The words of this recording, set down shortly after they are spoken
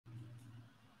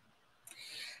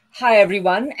Hi,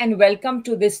 everyone, and welcome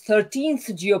to this 13th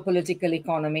Geopolitical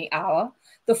Economy Hour,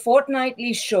 the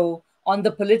fortnightly show on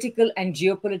the political and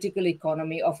geopolitical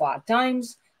economy of our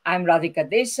times. I'm Radhika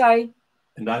Desai.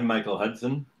 And I'm Michael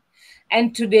Hudson.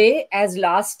 And today, as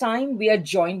last time, we are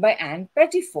joined by Ann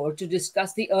Pettifor to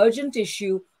discuss the urgent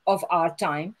issue of our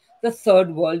time, the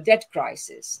third world debt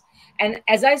crisis. And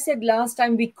as I said last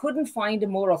time, we couldn't find a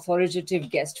more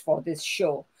authoritative guest for this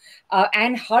show.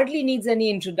 Anne hardly needs any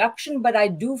introduction, but I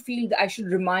do feel that I should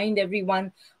remind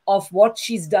everyone of what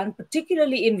she's done,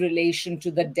 particularly in relation to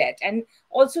the debt and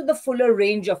also the fuller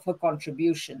range of her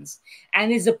contributions.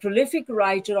 Anne is a prolific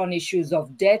writer on issues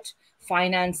of debt,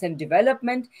 finance, and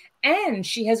development. And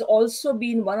she has also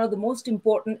been one of the most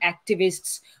important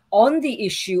activists on the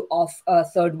issue of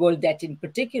third world debt in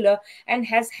particular, and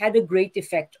has had a great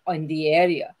effect on the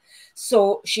area.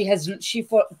 So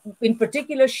in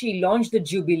particular, she launched the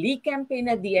Jubilee campaign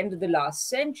at the end of the last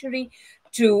century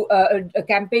to a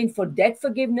campaign for debt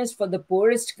forgiveness for the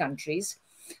poorest countries.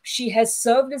 She has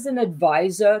served as an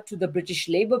advisor to the British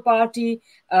Labour Party,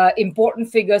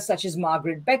 important figures such as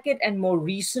Margaret Beckett, and more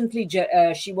recently,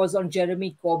 she was on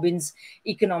Jeremy Corbyn's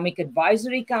Economic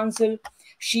Advisory Council.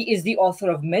 She is the author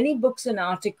of many books and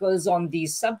articles on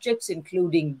these subjects,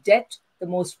 including Debt, the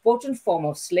Most Potent Form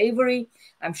of Slavery.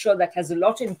 I'm sure that has a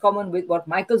lot in common with what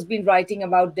Michael's been writing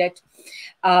about debt.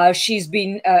 Another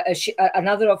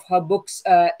of her books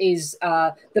is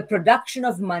The Production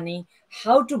of Money,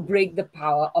 How to Break the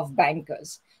Power of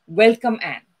Bankers. Welcome,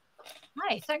 Anne.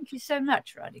 Hi, thank you so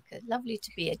much, Radhika. Lovely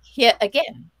to be here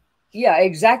again. Yeah,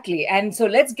 exactly. And so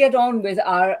let's get on with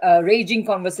our raging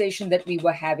conversation that we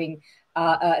were having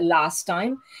last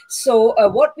time. So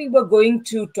what we were going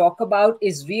to talk about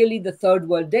is really the third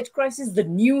world debt crisis, the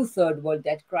new third world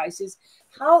debt crisis.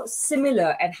 How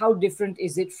similar and how different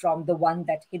is it from the one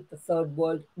that hit the third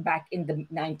world back in the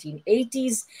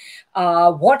 1980s?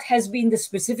 What has been the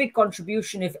specific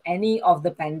contribution, if any, of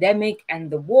the pandemic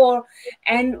and the war?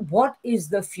 And what is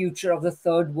the future of the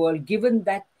third world, given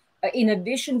that in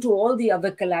addition to all the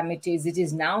other calamities, it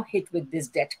is now hit with this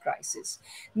debt crisis.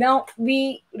 Now,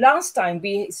 last time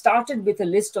we started with a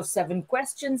list of 7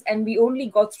 questions and we only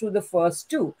got through the first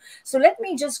 2. So let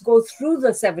me just go through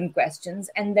the 7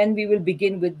 questions and then we will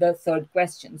begin with the third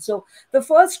question. So the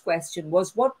first question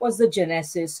was, what was the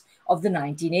genesis of the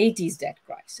 1980s debt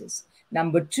crisis?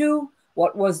 Number 2,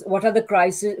 what are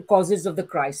the causes of the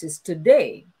crisis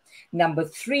today? Number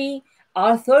 3,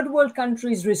 are third world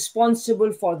countries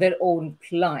responsible for their own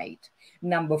plight?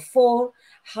 Number 4,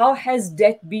 how has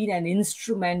debt been an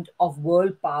instrument of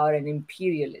world power and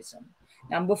imperialism?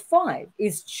 Number 5,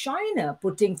 is China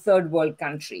putting third world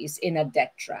countries in a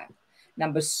debt trap?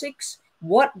 Number 6,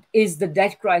 what is the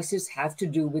debt crisis have to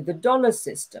do with the dollar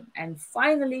system? And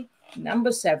finally,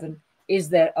 number 7, is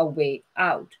there a way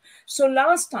out? So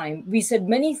last time we said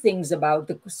many things about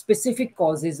the specific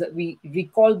causes that we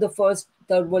recalled the first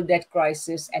third world debt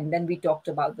crisis, and then we talked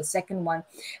about the second one,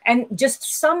 and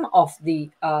just some of the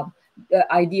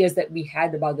ideas that we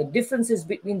had about the differences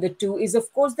between the two is,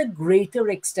 of course, the greater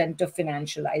extent of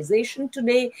financialization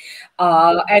today,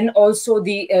 and also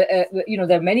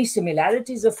there are many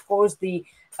similarities, of course, the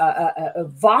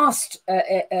vast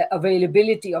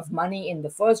availability of money in the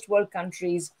first world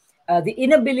countries, the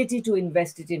inability to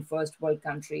invest it in first world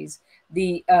countries,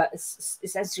 the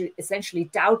essentially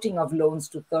touting of loans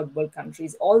to third world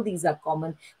countries. All these are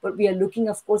common, but we are looking,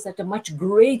 of course, at a much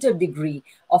greater degree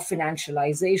of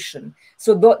financialization.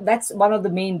 So that's one of the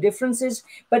main differences.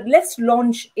 But let's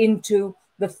launch into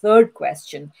the third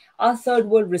question. Are third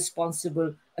world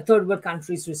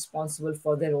countries responsible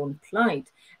for their own plight?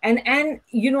 And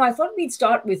I thought we'd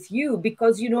start with you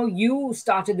because, you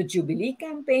started the Jubilee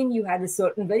campaign. You had a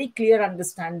certain very clear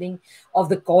understanding of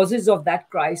the causes of that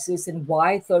crisis and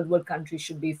why third world countries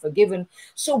should be forgiven.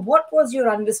 So what was your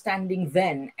understanding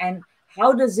then? And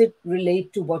how does it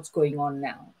relate to what's going on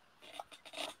now?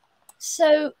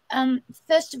 So,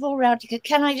 first of all, Radhika,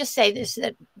 can I just say this,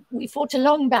 that we fought a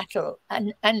long battle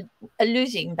and a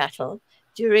losing battle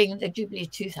during the Jubilee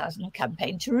 2000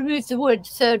 campaign to remove the word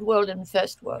third world and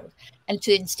first world and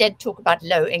to instead talk about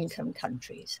low-income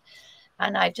countries.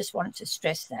 And I just want to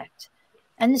stress that.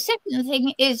 And the second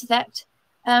thing is that,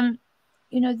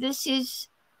 this is,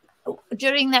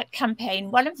 during that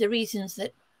campaign, one of the reasons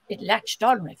that it latched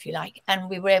on, if you like, and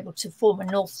we were able to form a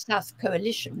North-South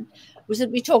coalition was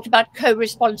that we talked about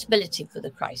co-responsibility for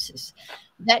the crisis.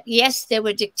 That, yes, there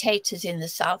were dictators in the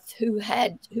South who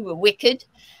were wicked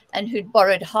and who'd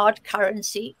borrowed hard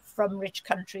currency from rich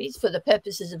countries for the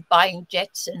purposes of buying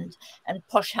jets and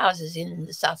posh houses in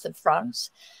the south of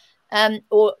France,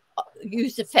 or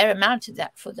used a fair amount of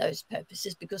that for those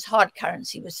purposes because hard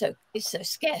currency is so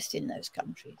scarce in those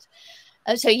countries.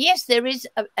 So yes, there is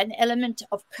an element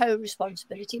of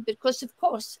co-responsibility because, of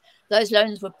course, those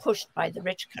loans were pushed by the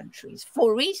rich countries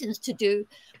for reasons to do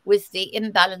with the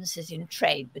imbalances in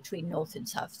trade between North and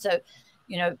South. So,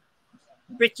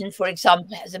 Britain, for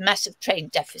example, has a massive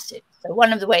trade deficit. So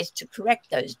one of the ways to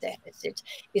correct those deficits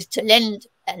is to lend,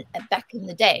 and back in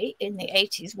the day, in the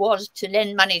 80s, was to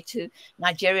lend money to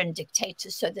Nigerian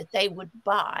dictators so that they would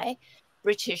buy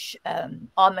British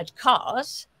armored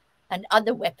cars and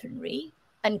other weaponry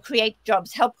and create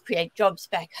jobs, help create jobs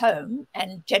back home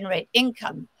and generate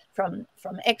income from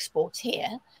exports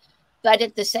here, but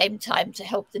at the same time to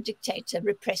help the dictator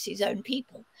repress his own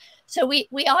people. So we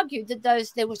argued that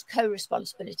there was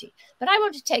co-responsibility. But I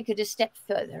want to take it a step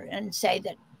further and say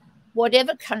that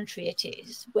whatever country it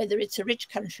is, whether it's a rich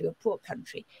country or poor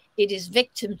country, it is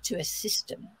victim to a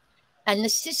system. And the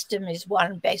system is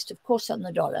one based, of course, on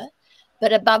the dollar,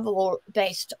 but above all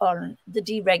based on the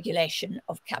deregulation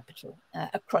of capital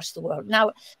across the world.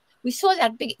 Now, we saw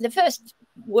that the first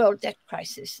world debt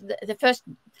crisis, the first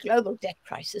global debt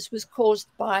crisis was caused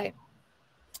by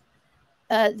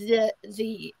the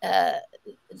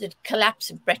collapse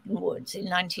of Bretton Woods in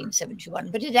 1971,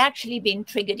 but it had actually been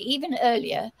triggered even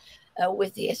earlier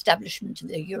with the establishment of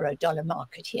the euro-dollar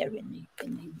market here in the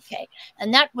UK.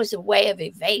 And that was a way of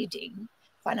evading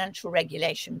financial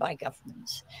regulation by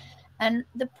governments. And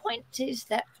the point is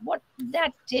that what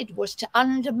that did was to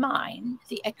undermine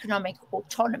the economic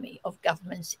autonomy of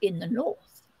governments in the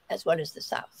North as well as the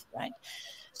South, right?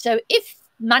 So if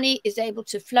money is able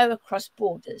to flow across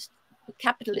borders,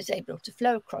 capital is able to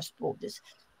flow across borders,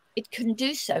 it can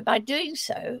do so. By doing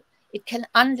so, it can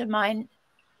undermine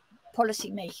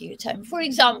policy making at home. For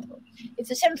example, if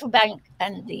the central bank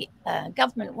and the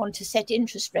government want to set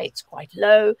interest rates quite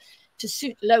low to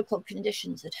suit local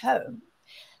conditions at home,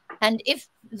 and if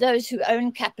those who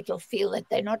own capital feel that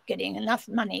they're not getting enough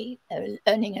money,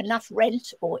 earning enough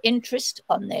rent or interest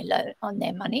on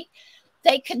their money,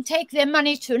 they can take their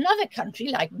money to another country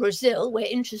like Brazil, where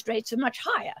interest rates are much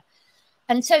higher.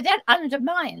 And so that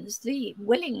undermines the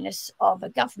willingness of a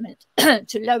government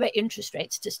to lower interest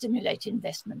rates to stimulate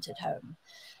investment at home.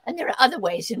 And there are other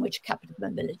ways in which capital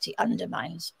mobility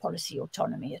undermines policy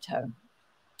autonomy at home.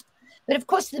 But of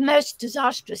course, the most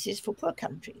disastrous is for poor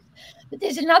countries. But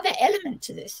there's another element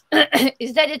to this,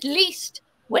 is that at least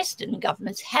Western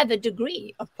governments have a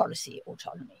degree of policy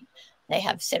autonomy. They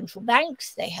have central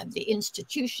banks, they have the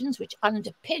institutions which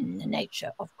underpin the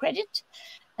nature of credit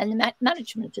and the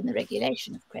management and the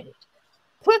regulation of credit.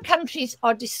 Poor countries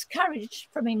are discouraged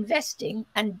from investing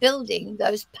and building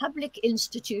those public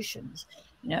institutions,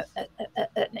 an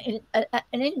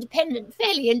independent,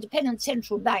 fairly independent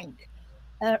central bank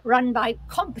run by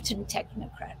competent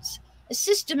technocrats, a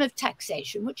system of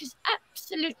taxation, which is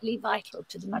absolutely vital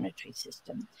to the monetary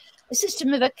system, a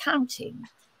system of accounting,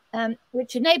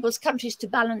 which enables countries to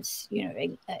balance,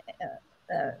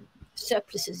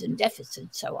 surpluses and deficits and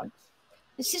so on,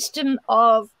 a system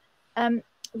of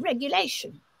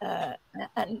regulation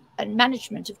and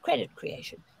management of credit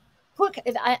creation.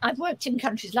 I've worked in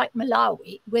countries like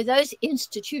Malawi, where those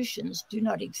institutions do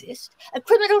not exist. A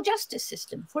criminal justice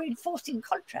system for enforcing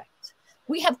contracts.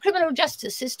 We have criminal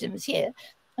justice systems here,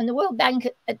 and the World Bank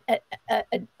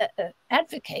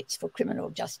advocates for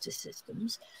criminal justice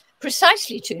systems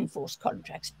precisely to enforce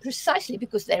contracts, precisely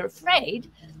because they're afraid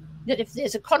that if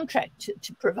there's a contract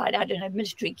to provide, I don't know,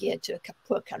 military gear to a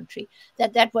poor country,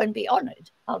 that won't be honored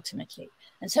ultimately.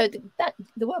 And so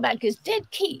the World Bank is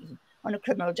dead keen on a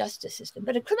criminal justice system.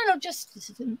 But a criminal justice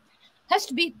system has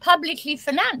to be publicly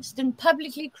financed and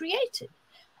publicly created.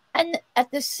 And at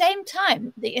the same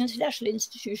time, the international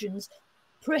institutions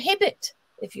prohibit,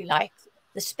 if you like,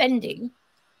 the spending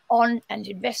on and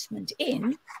investment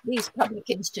in these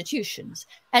public institutions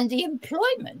and the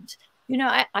employment.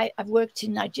 I've worked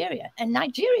in Nigeria, and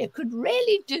Nigeria could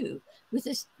really do with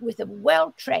a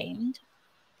well-trained,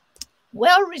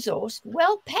 well-resourced,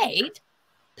 well-paid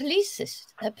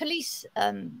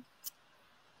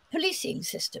policing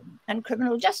system and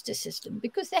criminal justice system,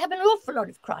 because they have an awful lot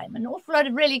of crime, an awful lot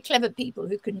of really clever people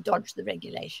who can dodge the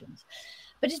regulations.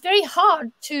 But it's very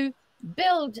hard to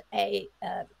build a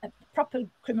proper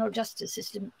criminal justice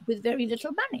system with very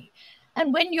little money.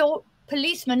 And when your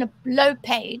policemen are low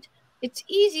paid, it's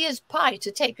easy as pie to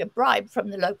take a bribe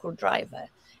from the local driver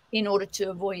in order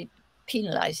to avoid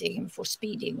penalizing him for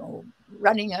speeding or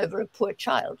running over a poor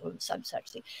child or some such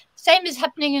thing. Same is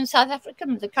happening in South Africa,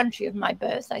 the country of my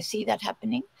birth. I see that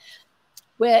happening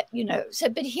where,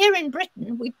 but here in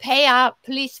Britain, we pay our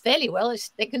police fairly well.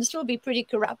 They can still be pretty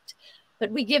corrupt,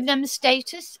 but we give them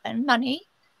status and money,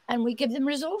 and we give them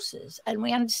resources. And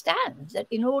we understand that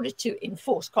in order to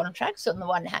enforce contracts on the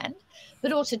one hand,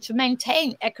 but also to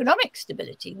maintain economic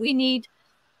stability, we need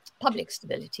public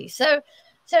stability. So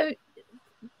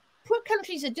poor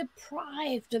countries are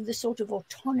deprived of the sort of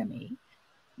autonomy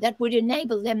that would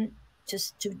enable them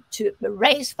to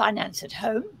raise finance at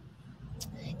home,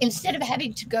 instead of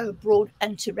having to go abroad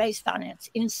and to raise finance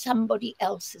in somebody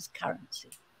else's currency,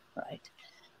 right?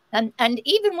 And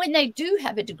even when they do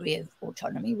have a degree of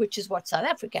autonomy, which is what South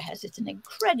Africa has, it's an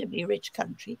incredibly rich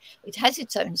country. It has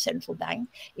its own central bank.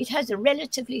 It has a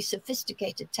relatively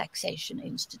sophisticated taxation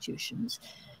institutions.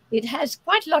 It has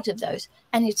quite a lot of those,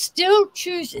 and it still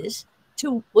chooses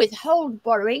to withhold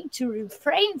borrowing, to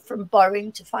refrain from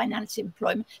borrowing to finance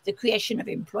employment, the creation of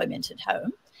employment at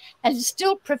home, and it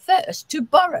still prefers to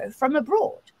borrow from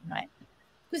abroad, right?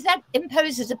 Because that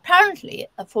imposes apparently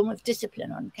a form of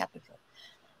discipline on capital.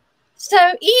 So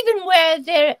even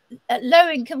where a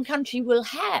low-income country will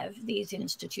have these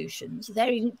institutions,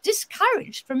 they're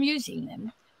discouraged from using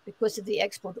them because of the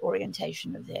export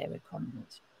orientation of their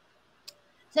economies.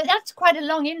 So that's quite a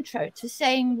long intro to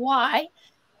saying why,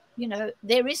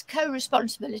 there is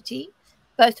co-responsibility.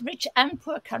 Both rich and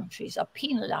poor countries are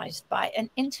penalized by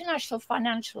an international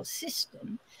financial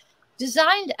system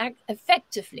designed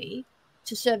effectively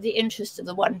to serve the interests of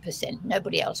the 1%,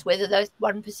 nobody else, whether those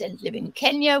 1% live in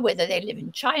Kenya, whether they live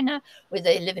in China, whether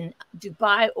they live in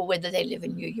Dubai, or whether they live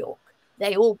in New York.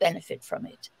 They all benefit from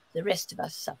it. The rest of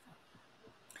us suffer.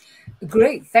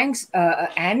 Great. Thanks,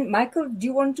 Anne. Michael, do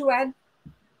you want to add?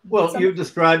 Well, you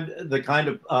described the kind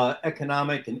of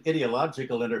economic and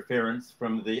ideological interference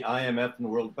from the IMF and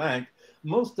World Bank.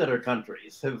 Most other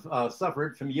countries have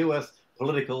suffered from U.S.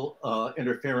 political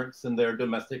interference in their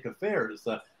domestic affairs.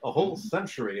 A whole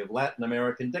century of Latin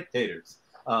American dictators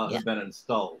have been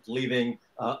installed, leaving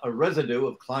a residue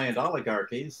of client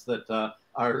oligarchies that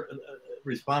are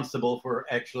responsible for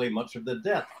actually much of the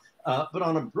debt. But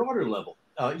on a broader level,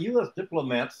 U.S.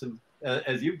 diplomats have,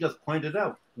 as you've just pointed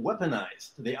out,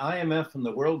 weaponized the IMF and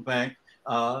the World Bank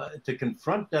to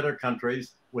confront debtor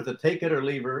countries with a take it or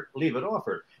leave it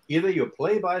offer. Either you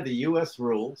play by the U.S.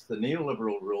 rules, the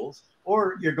neoliberal rules,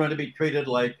 or you're going to be treated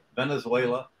like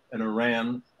Venezuela and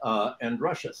Iran and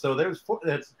Russia. So there's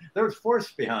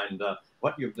force behind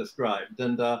what you've described.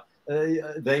 And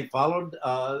they followed,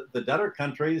 the debtor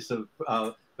countries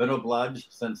have been obliged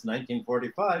since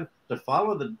 1945 to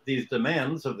follow these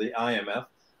demands of the IMF,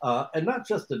 and not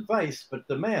just advice, but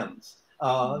demands,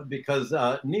 because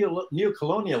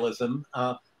neocolonialism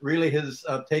really has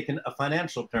taken a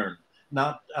financial turn,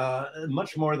 not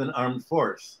much more than armed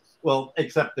force. Well,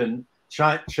 except in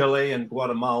Chile and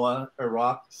Guatemala,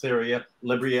 Iraq, Syria,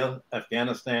 Libya,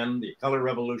 Afghanistan, the color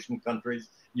revolution countries,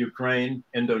 Ukraine,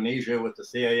 Indonesia with the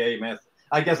CIA mass.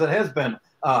 I guess it has been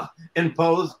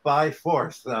imposed by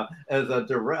force, as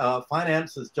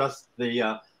finance is just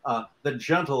the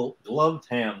gentle gloved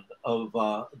hand of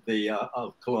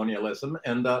colonialism,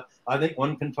 and I think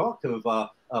one can talk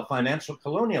of financial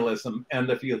colonialism. And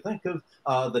if you think of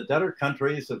the debtor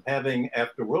countries of having,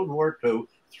 after World War II,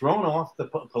 thrown off the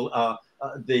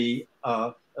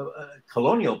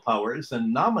colonial powers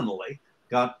and nominally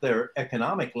got their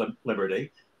economic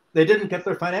liberty, they didn't get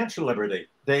their financial liberty.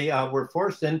 They were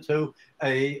forced into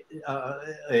a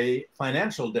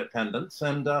financial dependence,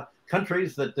 and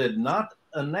countries that did not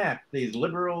enact these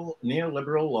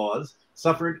neoliberal laws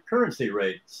suffered currency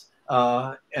raids.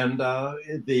 And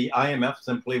the IMF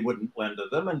simply wouldn't lend to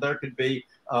them, and there could be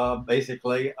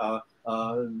basically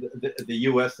the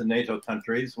US and NATO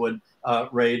countries would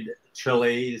raid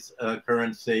Chile's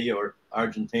currency or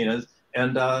Argentina's,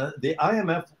 and the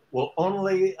IMF will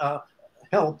only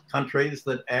help countries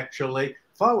that actually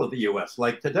follow the US.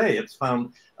 Like today, it's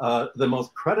found the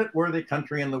most creditworthy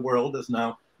country in the world is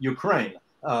now Ukraine.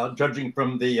 Judging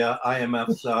from the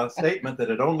IMF's statement that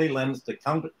it only lends to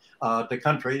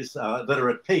countries that are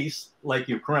at peace, like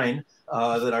Ukraine,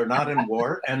 that are not in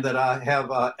war, and that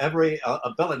have every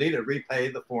ability to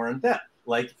repay the foreign debt,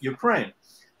 like Ukraine.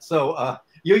 So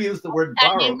you use the word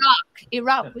borrowed. And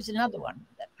Iraq was another one.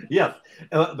 Yes,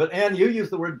 but Anne, you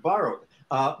used the word borrowed.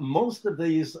 Most of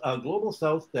these global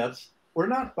south debts were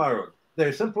not borrowed.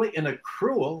 They're simply an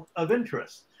accrual of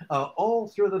interest. All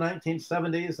through the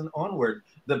 1970s and onward,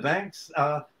 the banks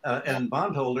and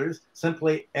bondholders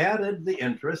simply added the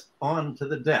interest onto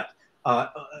the debt.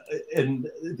 And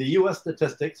the US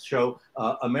statistics show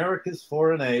America's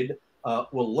foreign aid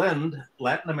will lend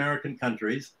Latin American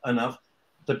countries enough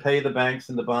to pay the banks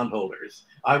and the bondholders.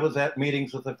 I was at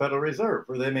meetings with the Federal Reserve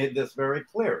where they made this very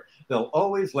clear. They'll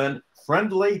always lend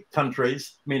friendly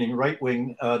countries, meaning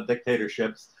right-wing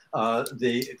dictatorships,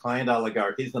 the client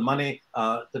oligarchies the money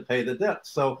to pay the debt.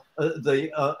 So what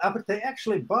they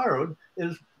actually borrowed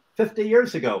is 50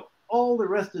 years ago. All the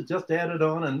rest is just added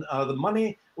on, and the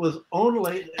money was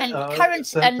only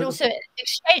currency and also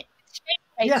exchange rates.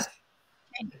 Yes.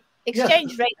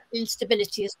 Exchange rate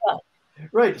instability as well.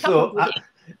 Right.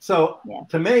 So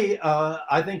to me,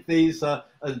 I think these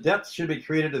debts should be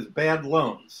treated as bad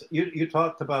loans. You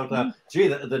talked about, gee,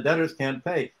 the debtors can't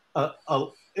pay.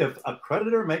 If a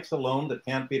creditor makes a loan that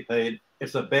can't be paid,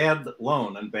 it's a bad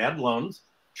loan, and bad loans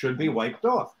should be wiped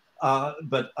off.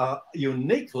 But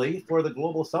uniquely for the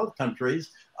global South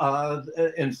countries,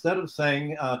 instead of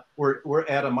saying we're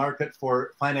at a market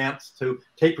for finance to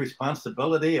take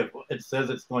responsibility, if it says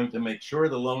it's going to make sure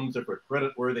the loans are for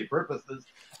credit-worthy purposes,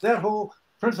 that whole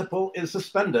principle is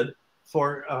suspended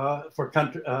for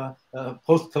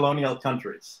post-colonial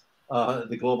countries,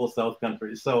 the global South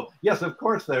countries. So yes, of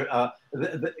course,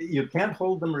 you can't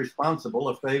hold them responsible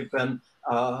if they've been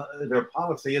their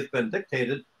policy has been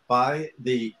dictated by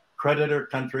the creditor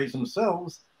countries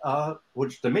themselves,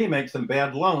 which to me makes them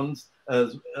bad loans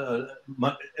as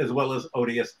well as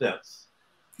odious debts.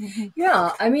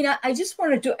 Yeah, I mean, I just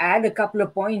wanted to add a couple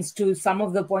of points to some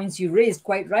of the points you raised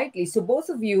quite rightly. So both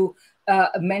of you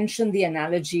mentioned the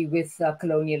analogy with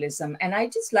colonialism, and I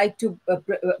just like to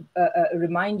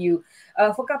remind you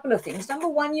for a couple of things. Number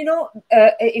one,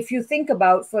 if you think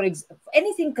about, for example,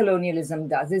 anything colonialism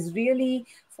does is really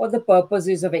for the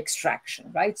purposes of extraction,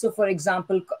 right? So, for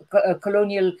example,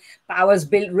 colonial powers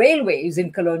built railways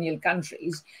in colonial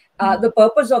countries. The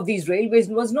purpose of these railways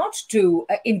was not to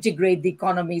integrate the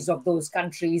economies of those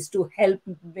countries to help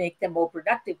make them more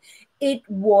productive. It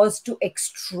was to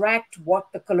extract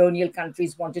what the colonial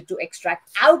countries wanted to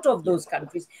extract out of those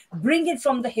countries, bring it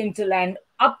from the hinterland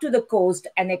up to the coast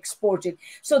and export it.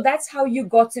 So that's how you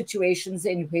got situations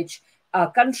in which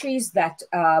countries that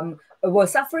were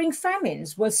suffering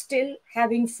famines were still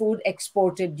having food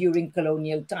exported during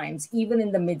colonial times, even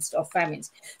in the midst of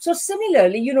famines. So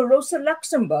similarly, Rosa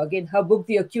Luxemburg, in her book,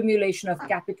 The Accumulation of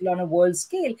Capital on a World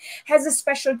Scale, has a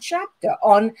special chapter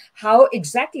on how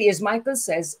exactly, as Michael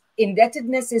says,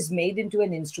 indebtedness is made into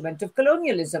an instrument of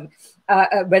colonialism,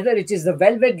 whether it is the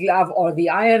velvet glove or the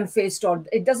iron fist, or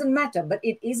it doesn't matter, but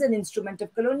it is an instrument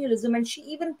of colonialism. And she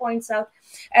even points out,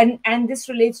 and this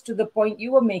relates to the point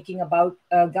you were making about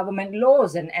government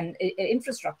laws and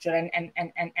infrastructure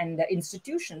and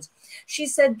institutions. She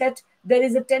said that there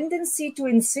is a tendency to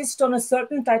insist on a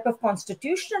certain type of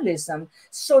constitutionalism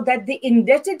so that the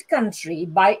indebted country,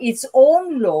 by its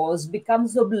own laws,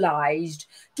 becomes obliged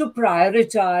to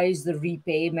prioritize the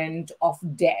repayment of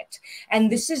debt.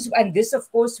 And this,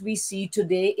 of course, we see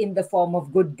today in the form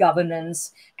of good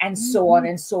governance and so on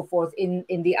and so forth in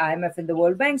the IMF and the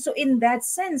World Bank. So in that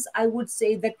sense, I would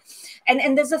say that,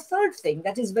 and there's a third thing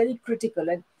that is very critical,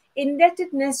 and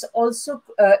indebtedness also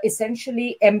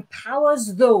essentially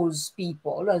empowers those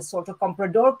people, a sort of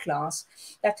comprador class,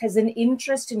 that has an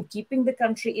interest in keeping the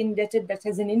country indebted, that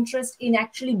has an interest in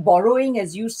actually borrowing,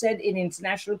 as you said, in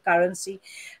international currency.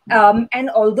 And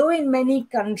although in many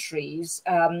countries,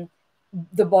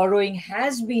 the borrowing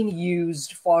has been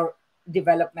used for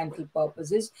developmental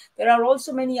purposes, there are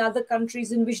also many other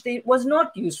countries in which it was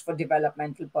not used for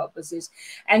developmental purposes.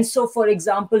 And so, for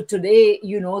example, today,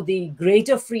 the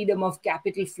greater freedom of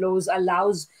capital flows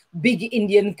allows big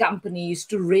Indian companies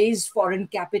to raise foreign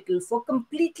capital for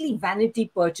completely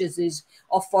vanity purchases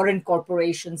of foreign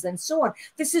corporations and so on.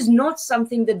 This is not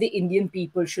something that the Indian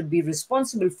people should be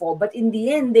responsible for, but in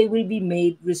the end, they will be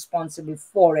made responsible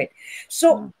for it.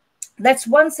 So that's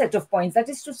one set of points. That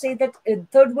is to say that in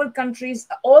third world countries,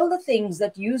 all the things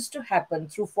that used to happen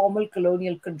through formal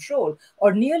colonial control,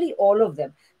 or nearly all of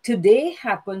them, today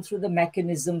happen through the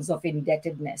mechanisms of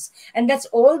indebtedness. And that's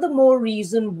all the more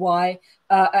reason why,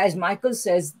 as Michael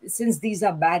says, since these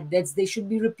are bad debts, they should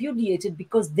be repudiated,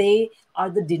 because they are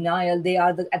the denial, they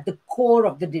are at the core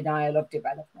of the denial of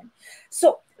development.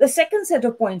 So the second set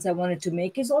of points I wanted to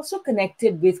make is also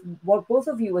connected with what both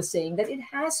of you were saying, that it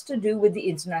has to do with the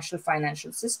international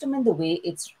financial system and the way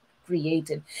it's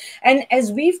created. And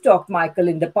as we've talked, Michael,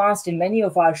 in the past in many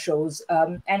of our shows,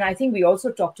 and I think we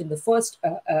also talked in the first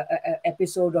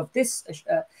episode of this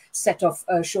set of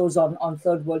shows on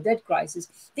third world debt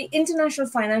crisis, the international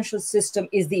financial system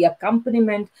is the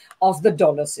accompaniment of the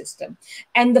dollar system.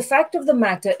 And the fact of the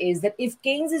matter is that if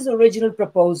Keynes's original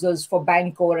proposals for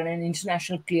Bancor and an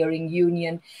international clearing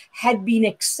union had been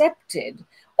accepted,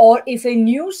 or if a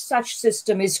new such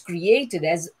system is created,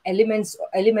 as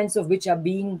elements of which are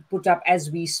being put up as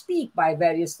we speak by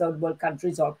various third world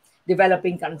countries or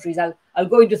developing countries. I'll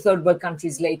go into third world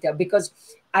countries later, because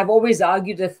I've always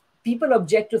argued that people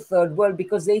object to third world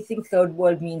because they think third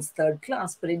world means third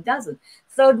class, but it doesn't.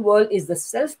 Third world is the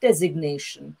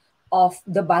self-designation of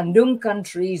the Bandung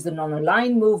countries, the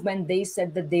non-aligned movement. They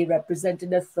said that they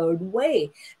represented a third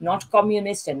way, not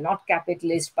communist and not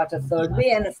capitalist, but a third way.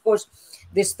 And of course,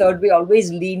 this third way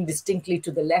always leaned distinctly to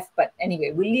the left. But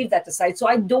anyway, we'll leave that aside. So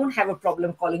I don't have a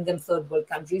problem calling them third world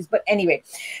countries. But anyway,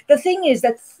 the thing is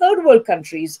that third world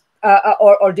countries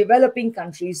or developing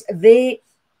countries, they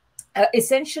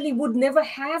essentially would never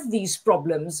have these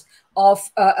problems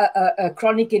of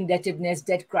chronic indebtedness,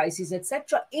 debt crisis,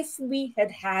 etc., if we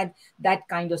had had that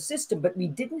kind of system. But we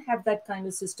didn't have that kind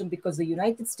of system because the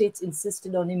United States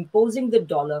insisted on imposing the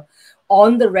dollar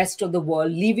on the rest of the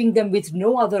world, leaving them with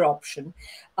no other option.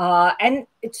 And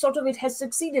it has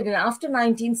succeeded. And after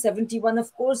 1971,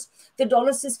 of course, the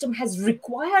dollar system has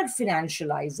required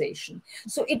financialization.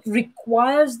 So it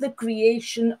requires the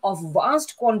creation of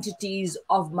vast quantities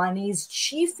of monies,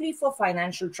 chiefly for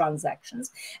financial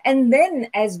transactions. And then,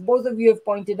 as both of you have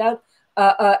pointed out,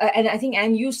 and I think,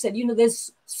 Anne, you said,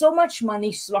 there's so much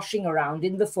money sloshing around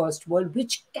in the first world,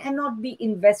 which cannot be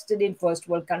invested in first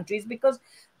world countries because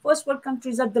first world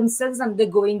countries are themselves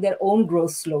undergoing their own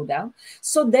growth slowdown.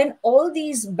 So then all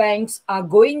these banks are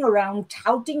going around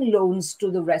touting loans to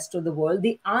the rest of the world.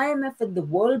 The IMF and the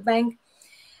World Bank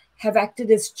have acted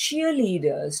as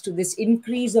cheerleaders to this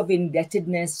increase of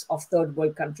indebtedness of third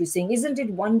world countries, saying, isn't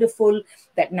it wonderful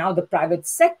that now the private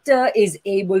sector is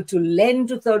able to lend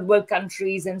to third world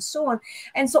countries and so on.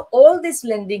 And so all this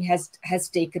lending has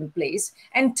taken place.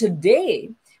 And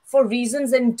today, for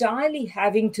reasons entirely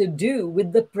having to do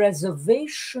with the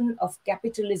preservation of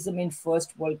capitalism in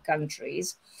first world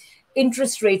countries,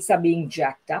 interest rates are being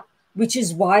jacked up, which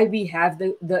is why we have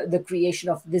the creation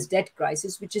of this debt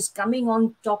crisis, which is coming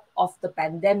on top of the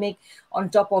pandemic, on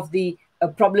top of the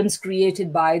problems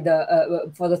created by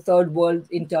for the third world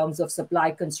in terms of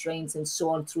supply constraints and so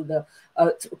on through the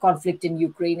conflict in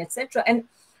Ukraine, etc. And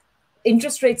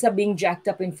interest rates are being jacked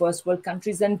up in first world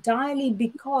countries entirely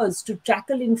because to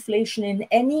tackle inflation in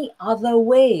any other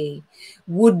way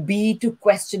would be to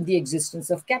question the existence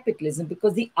of capitalism,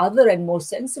 because the other and more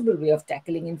sensible way of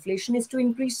tackling inflation is to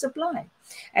increase supply.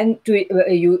 And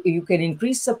you can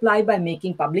increase supply by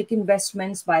making public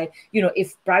investments, by,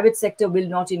 if private sector will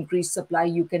not increase supply,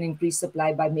 you can increase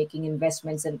supply by making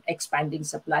investments and expanding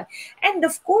supply. And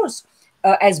of course,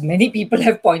 as many people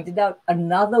have pointed out,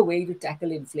 another way to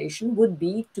tackle inflation would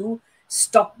be to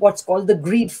stop what's called the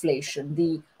greedflation,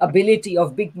 the ability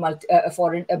of big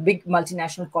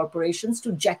multinational corporations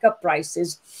to jack up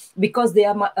prices because they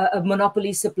are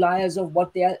monopoly suppliers of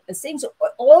what they are saying. So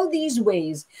all these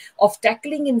ways of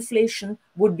tackling inflation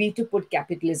would be to put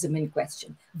capitalism in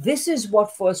question. This is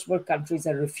what first world countries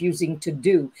are refusing to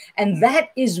do. And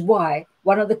that is why,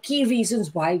 one of the key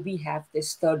reasons why we have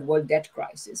this third world debt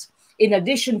crisis, in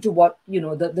addition to what,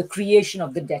 the creation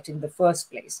of the debt in the first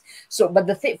place. So, but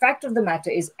the fact of the matter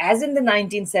is, as in the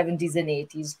 1970s and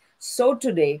 80s, so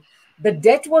today, the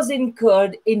debt was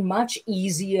incurred in much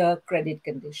easier credit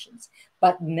conditions.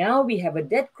 But now we have a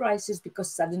debt crisis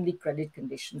because suddenly credit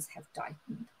conditions have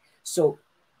tightened. So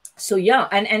yeah,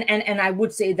 and I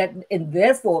would say that, and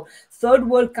therefore, third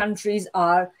world countries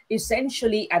are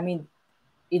essentially,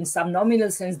 in some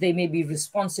nominal sense, they may be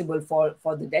responsible for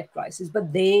the debt crisis,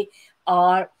 but they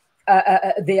are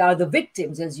the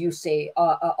victims, as you say,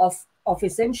 of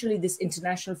essentially this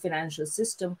international financial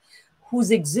system, whose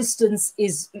existence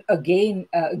is again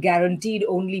guaranteed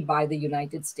only by the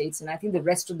United States. And I think the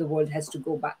rest of the world has to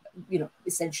go back,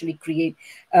 essentially create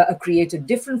a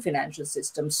different financial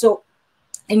system. So,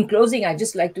 in closing, I'd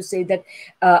just like to say that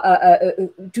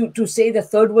to say the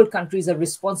third world countries are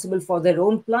responsible for their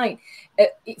own plight,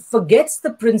 it forgets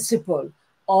the principle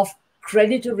of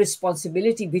creditor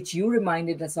responsibility, which you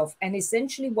reminded us of. And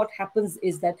essentially what happens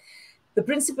is that the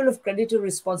principle of creditor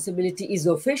responsibility is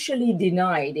officially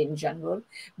denied in general,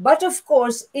 but of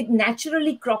course it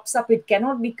naturally crops up. It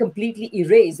cannot be completely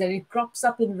erased, and it crops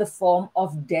up in the form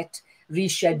of debt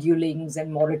reschedulings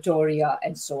and moratoria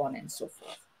and so on and so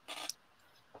forth.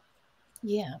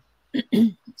 Yeah.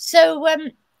 So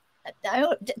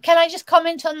can I just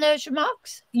comment on those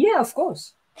remarks? Yeah, of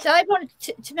course. So I want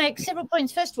to make several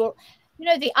points. First of all,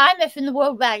 the IMF and the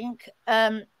World Bank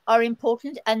are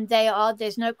important, and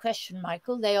there's no question,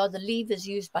 Michael, they are the levers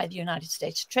used by the United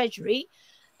States Treasury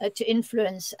to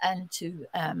influence and to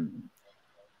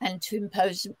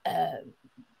impose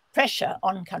pressure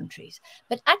on countries.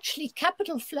 But actually,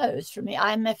 capital flows from the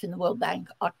IMF and the World Bank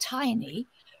are tiny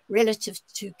relative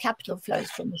to capital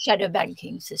flows from the shadow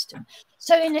banking system.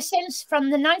 So in a sense, from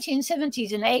the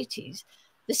 1970s and 80s,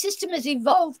 the system has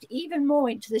evolved even more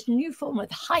into this new form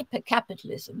of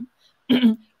hyper-capitalism,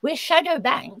 where shadow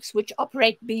banks, which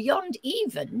operate beyond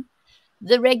even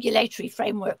the regulatory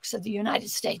frameworks of the United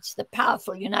States, the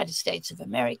powerful United States of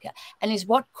America, and is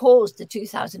what caused the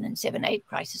 2007-8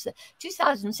 crisis. The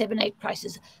 2007-8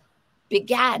 crisis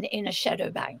began in a shadow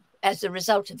bank as a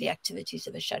result of the activities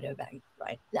of a shadow bank,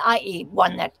 right? I.e.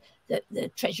 one that the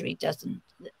Treasury doesn't,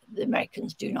 the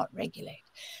Americans do not regulate.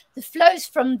 The flows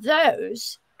from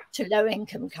those to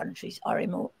low-income countries are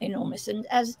enormous. And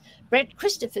as Brett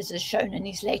Christophers has shown in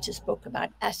his latest book about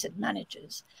asset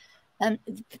managers, out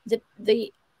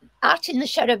in the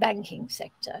shadow banking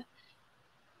sector,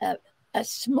 a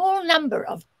small number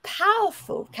of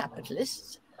powerful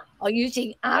capitalists are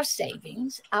using our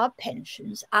savings, our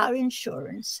pensions, our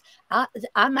insurance,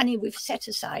 our money we've set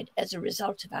aside as a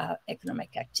result of our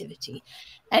economic activity,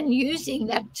 and using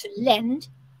that to lend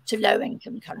to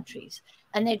low-income countries.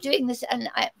 And they're doing this, and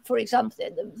for example,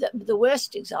 the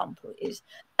worst example is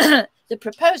the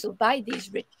proposal by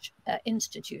these rich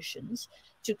institutions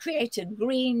to create a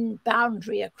green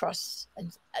boundary across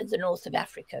the north of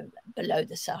Africa below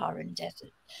the Saharan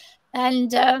desert.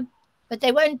 And but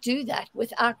they won't do that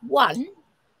without, one,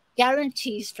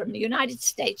 guarantees from the United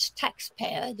States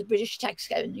taxpayer, the British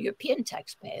taxpayer and the European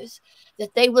taxpayers,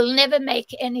 that they will never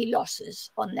make any losses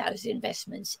on those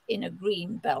investments in a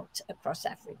green belt across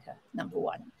Africa, number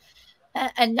one.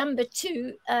 And number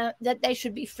two, that they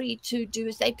should be free to do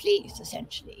as they please,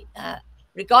 essentially,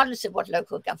 regardless of what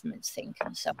local governments think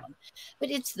and so on. But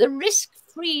it's the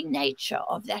risk-free nature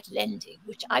of that lending,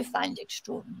 which I find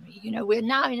extraordinary. You know, we're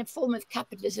now in a form of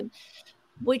capitalism,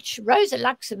 which Rosa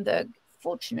Luxemburg,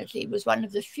 fortunately, was one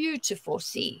of the few to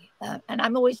foresee. And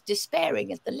I'm always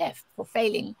despairing at the left for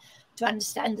failing to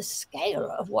understand the scale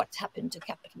of what's happened to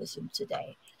capitalism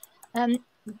today.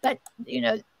 But, you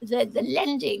know, the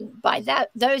lending by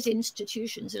those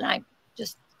institutions, and I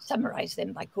just summarize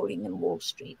them by calling them Wall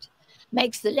Street,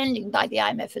 makes the lending by the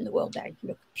IMF and the World Bank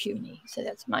look puny. So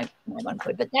that's my one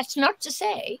point. But that's not to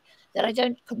say that I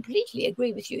don't completely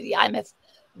agree with you. The IMF,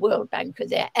 World Bank are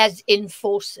there as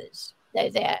enforcers. They're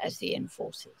there as the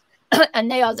enforcers.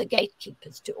 And they are the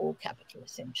gatekeepers to all capital,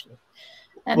 essentially.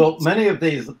 Well, many of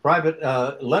these private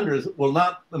lenders will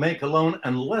not make a loan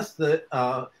unless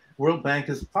the World Bank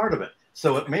is part of it.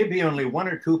 So it may be only 1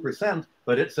 or 2%,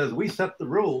 but it says we set the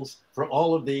rules for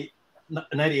all of the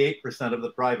 98% of the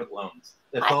private loans.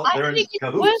 They're in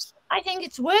cahoots. I think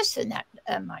it's worse than that,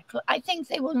 Michael. I think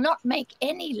they will not make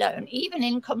any loan, even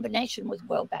in combination with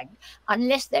World Bank,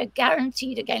 unless they're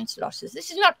guaranteed against losses. This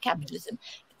is not capitalism.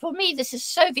 For me, this is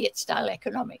Soviet-style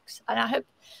economics. And I hope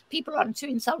people aren't too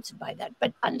insulted by that.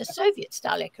 But under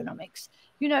Soviet-style economics,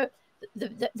 you know,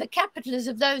 the capitalists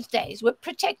of those days were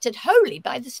protected wholly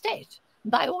by the state,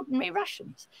 by ordinary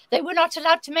Russians. They were not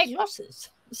allowed to make losses.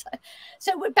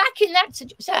 So we're back in that.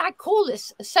 So I call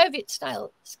this a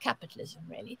Soviet-style capitalism,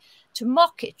 really, to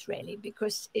mock it, really,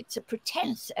 because it's a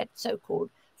pretense at so-called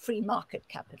free market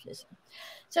capitalism.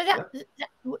 So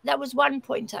that was one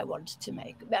point I wanted to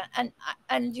make.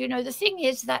 And you know, the thing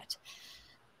is that,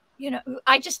 you know,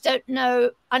 I just don't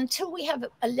know, until we have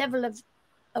a level of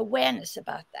awareness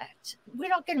about that, we're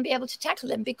not going to be able to tackle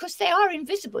them because they are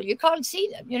invisible. You can't see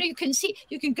them. You know, you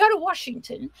can go to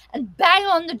Washington and bang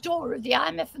on the door of the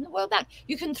IMF and the World Bank.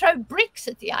 You can throw bricks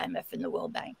at the IMF and the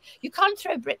World Bank. You can't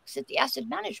throw bricks at the asset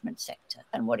management sector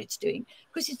and what it's doing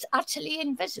because it's utterly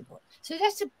invisible. So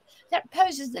that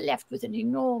poses the left with an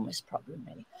enormous problem,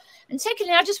 really. And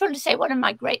secondly, I just want to say one of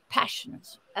my great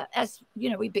passions, as you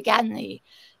know, we began the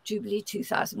Jubilee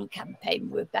 2000 campaign.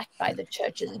 We were backed by the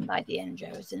churches and by the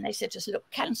NGOs, and they said to us, look,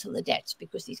 cancel the debts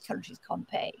because these countries can't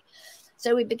pay.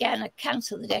 So we began a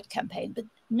cancel the debt campaign. But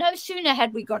no sooner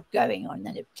had we got going on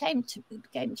than it became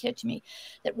clear to me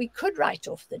that we could write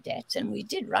off the debt. And we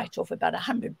did write off about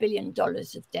 $100 billion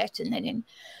of debt. And then in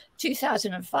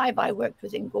 2005, I worked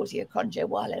with Ngozi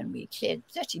Okonjo-Iweala, and we cleared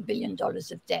 $30 billion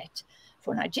of debt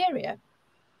for Nigeria.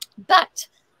 But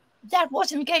that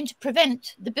wasn't going to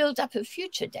prevent the buildup of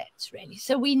future debts, really.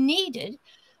 So we needed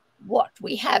what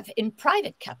we have in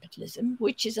private capitalism,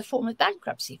 which is a form of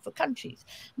bankruptcy for countries.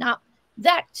 Now,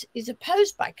 that is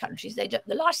opposed by countries. The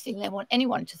last thing they want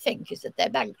anyone to think is that they're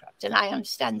bankrupt, and I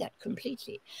understand that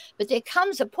completely. But there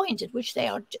comes a point at which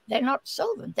they're not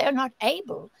solvent. They're not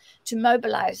able to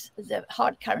mobilize the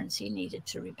hard currency needed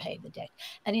to repay the debt.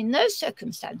 And in those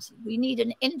circumstances, we need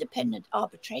an independent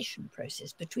arbitration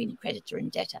process between creditor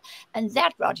and debtor. And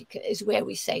that, Radhika, is where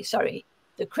we say, sorry,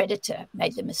 the creditor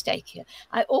made the mistake here.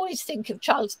 I always think of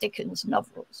Charles Dickens'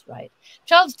 novels, right?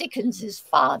 Charles Dickens'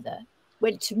 father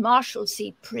went to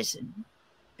Marshalsea prison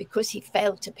because he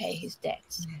failed to pay his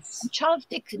debts. Yes. And Charles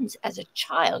Dickens, as a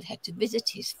child, had to visit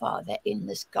his father in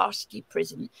this ghastly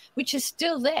prison, which is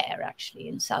still there, actually,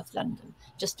 in South London,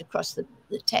 just across the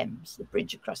Thames, the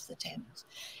bridge across the Thames.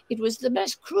 It was the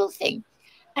most cruel thing.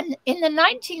 And in the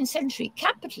 19th century,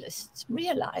 capitalists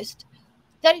realized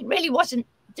that it really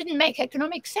didn't make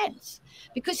economic sense.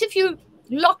 Because if you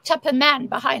locked up a man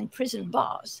behind prison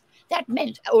bars, that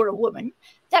meant, or a woman,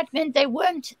 that meant they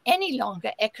weren't any longer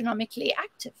economically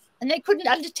active and they couldn't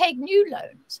undertake new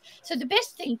loans. So the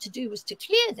best thing to do was to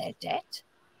clear their debt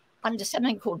under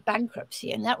something called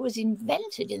bankruptcy. And that was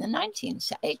invented in the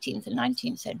 18th and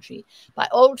 19th century by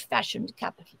old-fashioned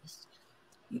capitalists.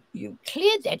 You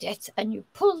cleared their debts and you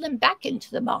pulled them back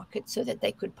into the market so that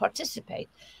they could participate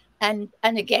and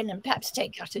perhaps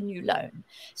take out a new loan.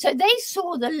 So they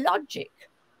saw the logic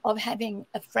of having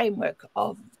a framework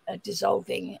of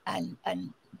dissolving and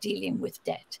dealing with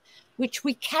debt, which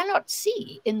we cannot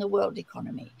see in the world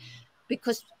economy,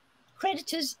 because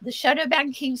creditors, the shadow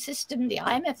banking system, the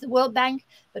IMF, the World Bank,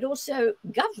 but also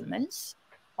governments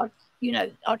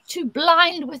are too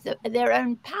blind with their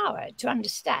own power to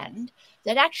understand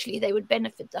that actually they would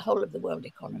benefit the whole of the world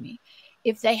economy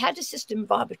if they had a system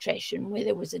of arbitration where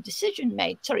there was a decision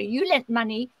made. Sorry, you lent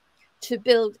money to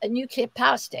build a nuclear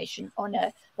power station on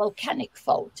a volcanic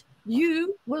fault.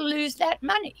 You will lose that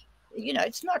money.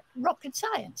 It's not rocket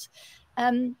science.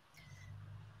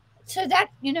 So that,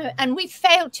 and we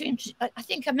failed to, I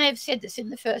think I may have said this in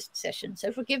the first session,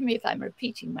 so forgive me if I'm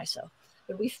repeating myself,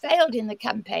 but we failed in the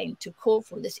campaign to call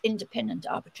for this independent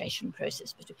arbitration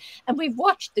process. And we've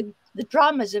watched the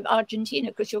dramas of Argentina,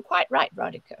 because you're quite right,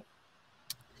 Radhika.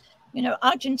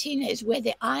 Argentina is where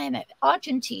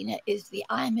Argentina is the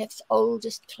IMF's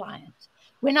oldest client.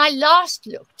 When I last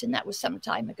looked, and that was some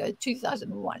time ago,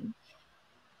 2001,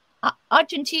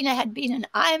 Argentina had been an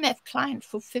IMF client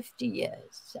for 50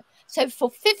 years. So for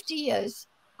 50 years,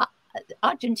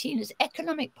 Argentina's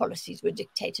economic policies were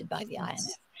dictated by the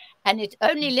IMF. And it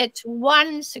only led to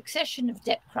one succession of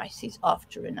debt crises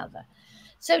after another.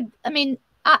 So,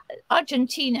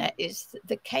 Argentina is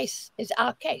the case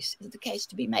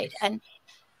to be made. And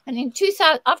in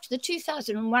 2000, after the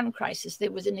 2001 crisis,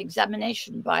 there was an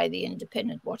examination by the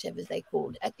independent, whatever they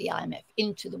called, at the IMF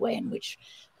into the way in which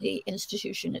the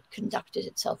institution had conducted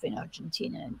itself in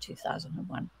Argentina in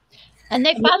 2001. And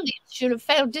they found the institution had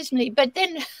failed dismally. But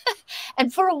then,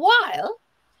 and for a while,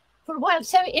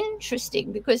 so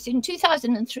interesting, because in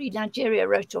 2003, Nigeria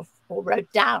wrote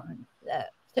down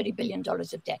 $30 billion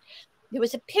of debt. There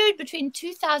was a period between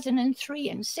 2003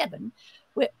 and 2007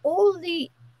 where all the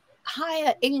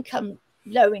higher income,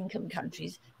 low income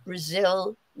countries,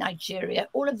 Brazil, Nigeria,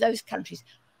 all of those countries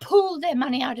pulled their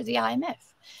money out of the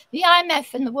IMF. The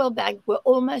IMF and the World Bank were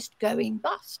almost going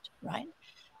bust, right?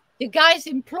 The guys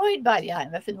employed by the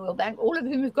IMF and the World Bank, all of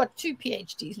whom have got 2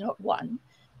 PhDs, not one,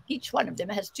 each one of them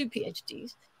has 2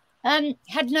 PhDs,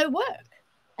 had no work.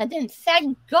 And then,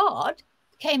 thank God,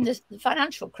 came the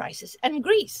financial crisis and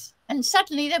Greece, and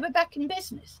suddenly they were back in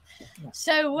business. Yeah.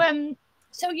 So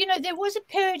there was a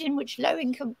period in which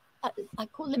low-income, I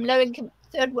call them low-income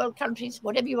third world countries,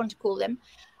 whatever you want to call them,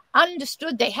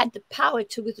 understood they had the power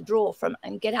to withdraw from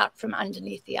and get out from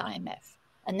underneath the IMF,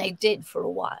 and they did for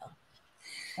a while.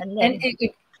 And then,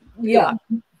 yeah.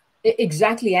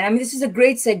 Exactly. And this is a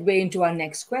great segue into our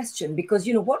next question, because,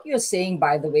 what you're saying,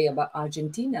 by the way, about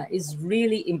Argentina is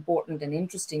really important and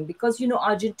interesting, because,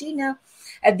 Argentina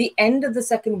at the end of the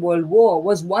Second World War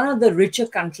was one of the richer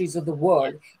countries of the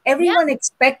world. Everyone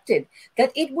expected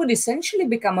that it would essentially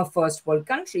become a first world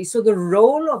country. So the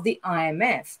role of the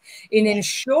IMF in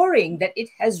ensuring that it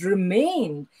has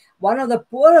remained one of the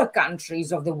poorer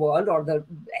countries of the world, or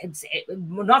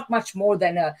not much more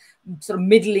than a sort of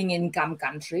middling income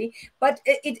country, but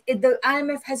the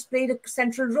IMF has played a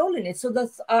central role in it. So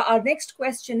our next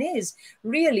question is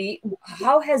really,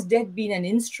 how has debt been an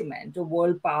instrument of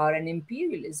world power and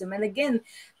imperialism? And again,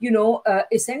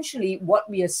 essentially what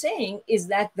we are saying is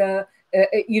that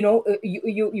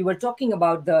you were talking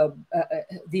about the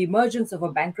emergence of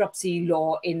a bankruptcy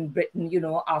law in Britain,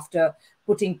 after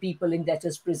putting people in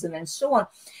debtors' prison and so on.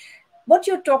 What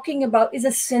you're talking about is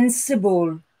a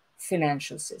sensible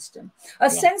financial system. A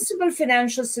sensible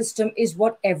financial system is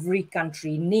what every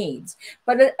country needs.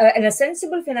 But a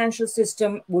sensible financial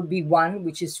system would be one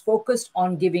which is focused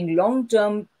on giving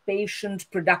long-term, patient,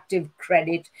 productive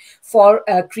credit for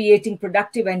creating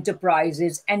productive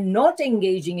enterprises, and not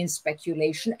engaging in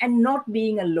speculation, and not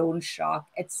being a loan shark,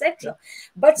 etc.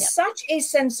 But such a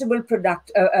sensible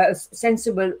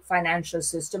sensible financial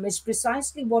system is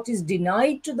precisely what is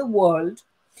denied to the world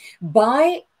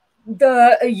by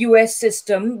the US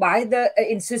system, by the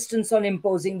insistence on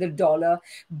imposing the dollar,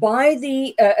 by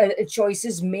the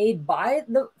choices made by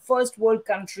the first world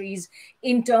countries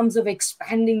in terms of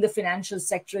expanding the financial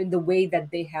sector in the way that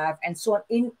they have, and so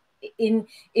on,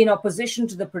 in opposition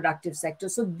to the productive sector.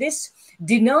 So this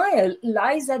denial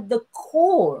lies at the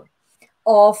core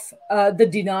of the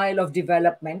denial of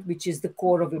development, which is the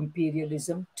core of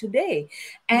imperialism today.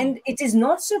 And it is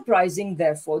not surprising,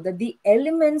 therefore, that the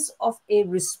elements of a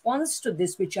response to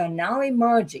this, which are now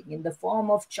emerging in the form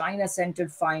of China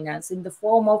centered finance, in the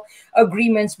form of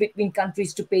agreements between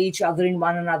countries to pay each other in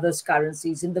one another's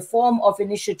currencies, in the form of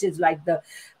initiatives like the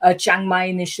Chiang Mai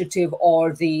Initiative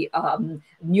or the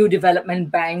New Development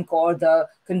Bank or the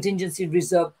Contingency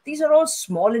Reserve, these are all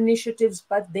small initiatives,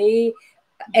 but they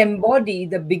embody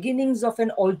the beginnings of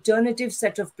an alternative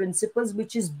set of principles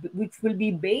which will be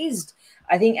based,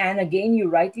 I think, and again you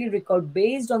rightly recall,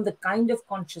 based on the kind of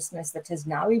consciousness that has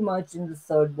now emerged in the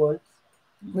third world,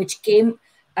 which came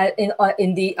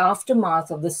in the aftermath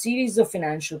of the series of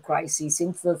financial crises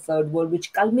since the third world,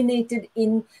 which culminated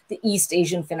in the East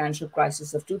Asian financial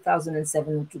crisis of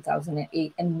 2007 and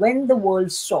 2008. And when the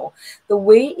world saw the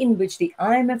way in which the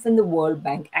IMF and the World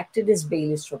Bank acted as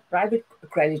bailiffs for private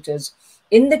creditors,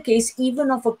 in the case even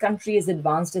of a country as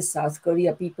advanced as South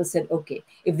Korea, people said, okay,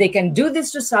 if they can do this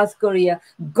to South Korea,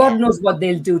 God knows what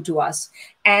they'll do to us.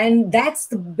 And that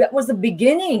was the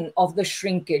beginning of the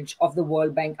shrinkage of the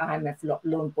World Bank IMF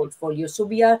loan portfolio. So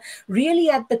we are really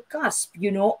at the cusp,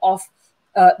 of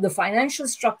the financial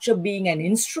structure being an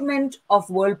instrument of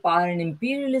world power and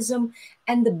imperialism,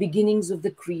 and the beginnings of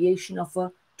the creation of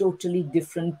a totally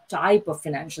different type of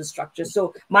financial structure.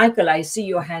 So, Michael, I see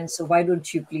your hand, so why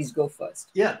don't you please go first?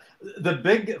 Yeah, the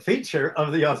big feature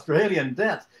of the Australian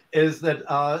debt is that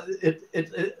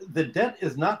the debt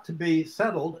is not to be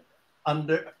settled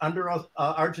under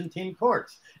Argentine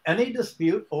courts. Any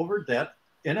dispute over debt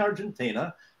in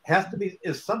Argentina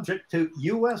is subject to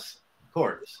U.S.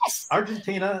 courts. Yes.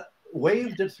 Argentina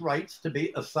waived its rights to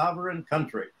be a sovereign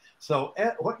country. So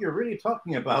what you're really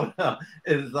talking about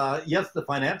is, yes, the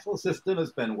financial system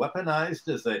has been weaponized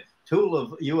as a tool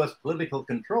of U.S. political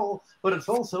control, but it's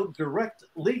also direct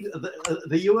legal.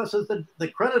 The U.S. is the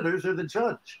creditors are the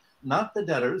judge, not the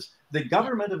debtors. The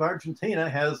government of Argentina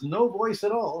has no voice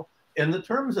at all in the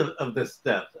terms of this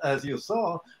debt, as you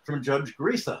saw from Judge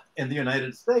Grisa in the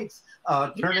United States,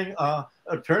 turning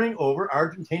over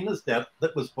Argentina's debt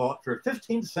that was bought for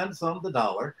 15 cents on the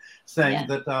dollar, saying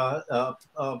that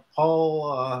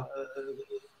Paul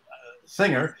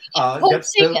Singer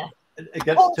gets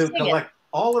to collect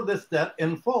all of this debt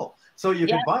in full. So you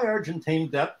can buy Argentine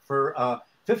debt for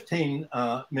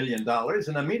 $15 million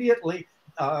and immediately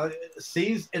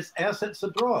seize its assets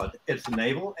abroad. Its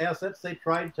naval assets they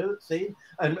tried to seize,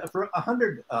 and for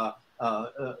 $100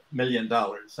 million.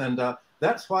 And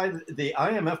that's why the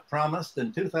IMF promised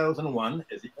in 2001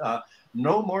 is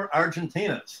no more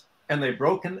Argentinas. And they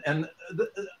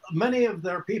many of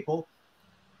their people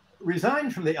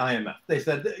resigned from the IMF. They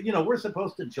said, we're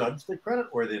supposed to judge the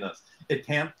creditworthiness. It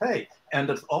can't pay. And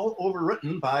it's all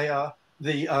overwritten by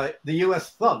the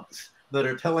U.S. thugs that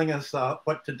are telling us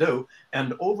what to do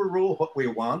and overrule what we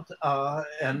want.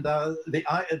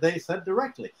 They said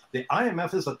directly, the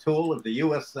IMF is a tool of the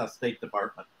U.S. State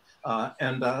Department.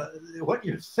 What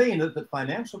you've seen is that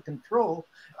financial control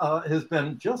has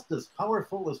been just as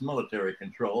powerful as military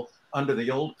control under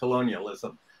the old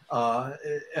colonialism.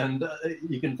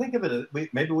 You can think of it as,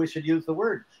 maybe we should use the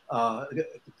word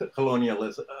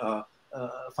colonialism,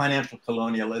 financial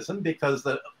colonialism, because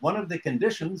one of the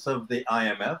conditions of the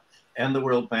IMF and the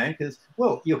World Bank is,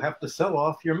 well, you have to sell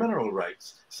off your mineral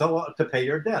rights, to pay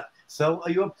your debt. So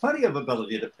you have plenty of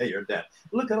ability to pay your debt.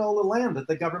 Look at all the land that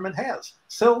the government has.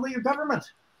 Sell your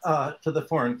government to the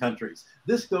foreign countries.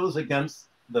 This goes against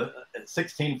the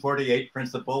 1648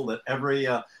 principle that every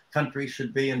country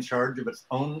should be in charge of its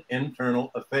own internal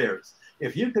affairs.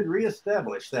 If you could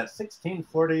reestablish that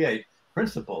 1648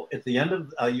 principle at the end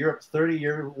of Europe's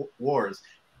 30-year wars,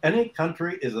 any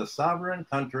country is a sovereign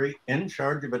country in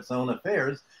charge of its own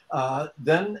affairs,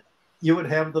 then you would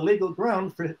have the legal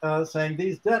ground for saying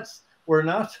these debts were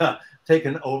not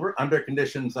taken over under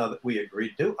conditions that we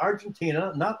agreed to.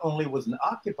 Argentina not only was an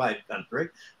occupied country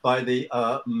by the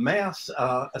mass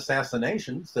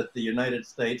assassinations that the United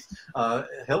States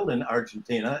held in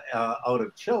Argentina out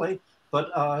of Chile,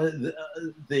 but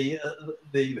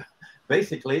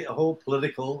basically a whole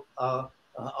political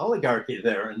oligarchy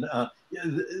there. And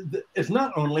it's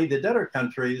not only the debtor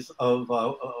countries of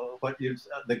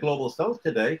the global south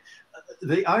today.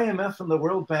 The IMF and the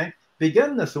World Bank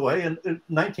began this way in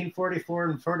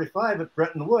 1944 and 45 at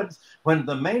Bretton Woods, when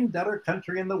the main debtor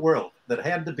country in the world that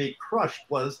had to be crushed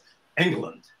was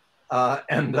England.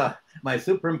 My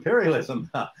super imperialism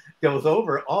goes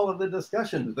over all of the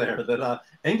discussions there, that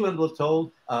England was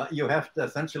told you have to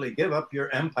essentially give up your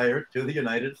empire to the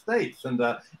United States. And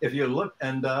if you look,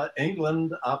 and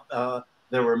England,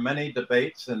 there were many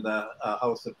debates in the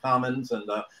House of Commons and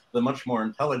the much more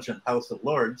intelligent House of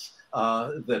Lords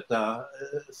that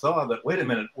saw that, wait a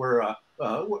minute,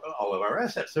 all of our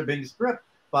assets are being stripped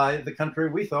by the country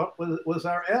we thought was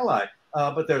our ally.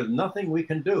 But there's nothing we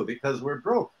can do because we're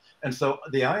broke. And so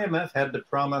the IMF had to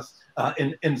promise,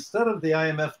 instead of the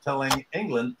IMF telling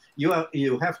England, you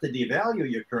have to devalue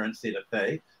your currency to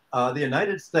pay, the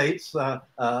United States,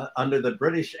 under the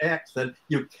British Act, said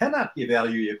you cannot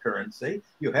devalue your currency.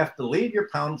 You have to leave your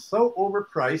pound so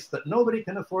overpriced that nobody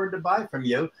can afford to buy from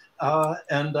you.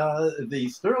 And the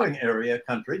sterling area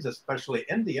countries, especially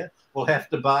India, will have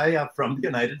to buy from the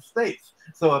United States.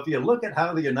 So if you look at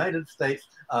how the United States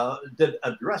did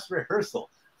a dress rehearsal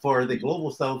for the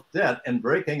global South debt and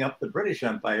breaking up the British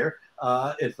Empire,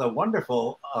 it's a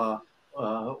wonderful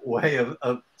way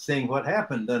of seeing what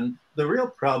happened. And the real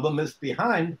problem is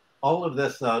behind all of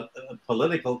this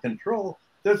political control,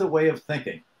 there's a way of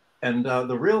thinking. And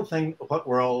the real thing, what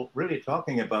we're all really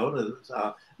talking about is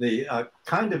the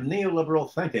kind of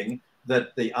neoliberal thinking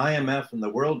that the IMF and the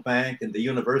World Bank and the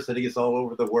universities all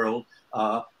over the world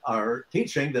are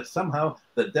teaching, that somehow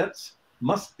the debts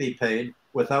must be paid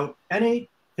without any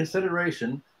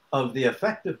consideration of the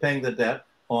effect of paying the debt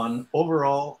on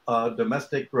overall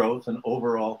domestic growth and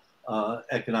overall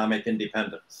economic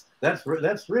independence. That's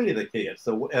really the key.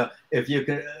 So if you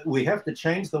can, we have to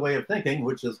change the way of thinking,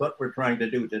 which is what we're trying to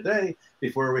do today,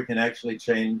 before we can actually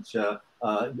change,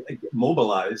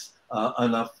 mobilize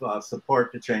enough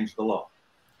support to change the law.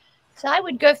 So I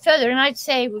would go further, and I'd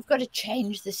say we've got to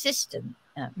change the system,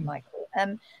 Michael.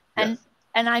 Yes.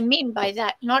 And I mean by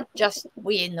that not just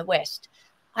we in the West.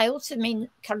 I also mean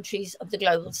countries of the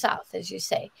global South, as you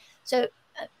say. So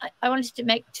I wanted to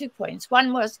make 2 points.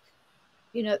 One was,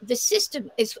 you know, the system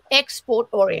is export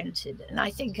oriented. And I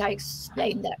think I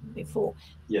explained that before.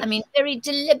 Yes. I mean, very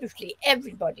deliberately,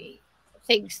 everybody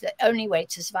thinks the only way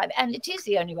to survive, and it is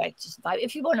the only way to survive.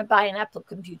 If you want to buy an Apple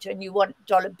computer and you want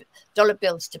dollar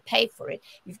bills to pay for it,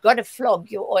 you've got to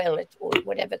flog your oil or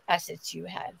whatever assets you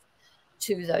have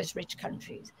to those rich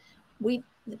countries.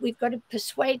 We've got to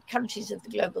persuade countries of the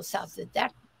global South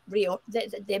that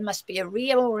there must be a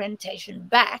reorientation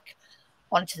back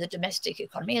onto the domestic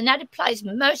economy. And that applies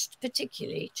most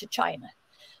particularly to China.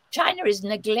 China is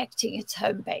neglecting its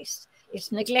home base.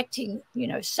 It's neglecting, you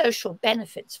know, social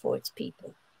benefits for its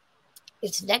people.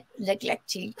 It's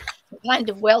neglecting the kind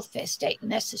of welfare state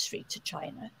necessary to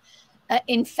China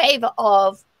in favor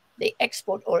of the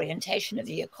export orientation of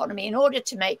the economy in order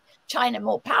to make China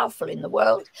more powerful in the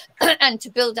world and to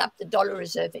build up the dollar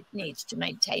reserve it needs to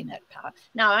maintain that power.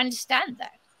 Now, I understand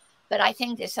that, but I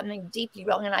think there's something deeply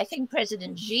wrong. And I think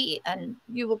President Xi, and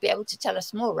you will be able to tell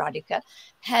us more, Radhika,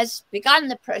 has begun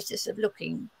the process of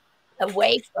looking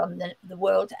away from the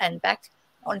world and back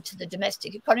onto the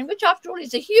domestic economy, which after all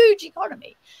is a huge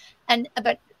economy.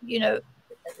 But, you know,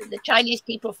 the Chinese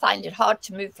people find it hard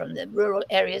to move from the rural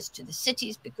areas to the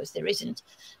cities because there isn't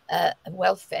a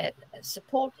welfare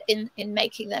support in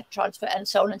making that transfer, and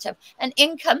so on and so forth. And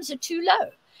incomes are too low.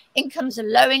 Incomes are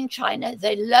low in China.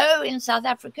 They're low in South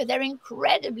Africa. They're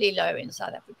incredibly low in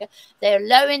South Africa. They're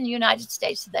low in the United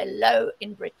States. They're low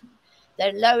in Britain.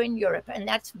 They're low in Europe. And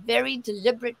that's very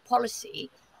deliberate policy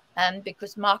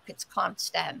because markets can't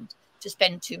stand to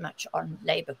spend too much on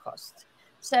labor costs.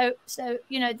 So,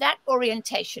 you know, that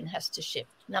orientation has to shift,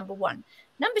 number one.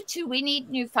 Number two, we need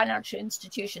new financial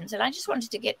institutions. And I just wanted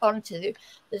to get on to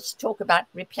this talk about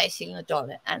replacing the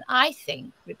dollar. And I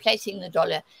think replacing the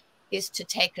dollar is to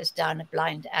take us down a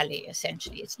blind alley,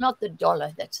 essentially. It's not the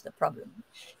dollar that's the problem.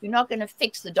 You're not going to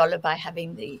fix the dollar by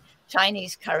having the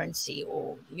Chinese currency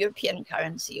or the European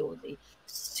currency or the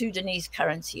Sudanese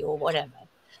currency or whatever.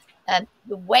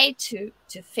 The way to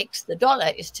fix the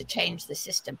dollar is to change the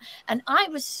system. And I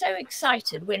was so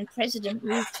excited when President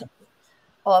Ruto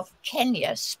of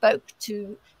Kenya spoke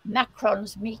to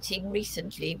Macron's meeting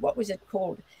recently. What was it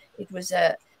called? It was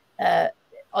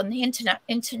on the internet,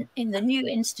 in the new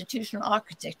institutional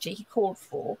architecture he called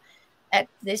for at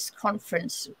this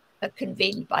conference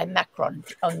convened by Macron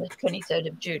on the 23rd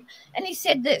of June. And he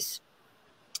said this: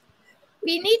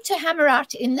 we need to hammer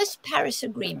out in this Paris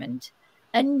Agreement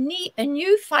a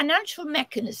new financial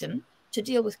mechanism to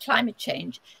deal with climate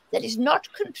change that is not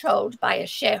controlled by a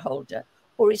shareholder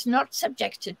or is not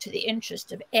subjected to the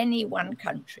interest of any one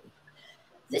country.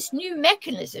 This new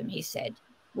mechanism, he said,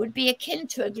 would be akin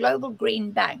to a global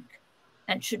green bank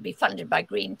and should be funded by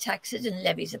green taxes and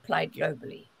levies applied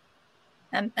globally.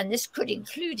 And this could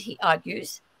include, he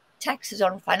argues, taxes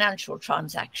on financial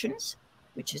transactions,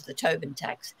 which is the Tobin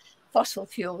tax, fossil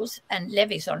fuels, and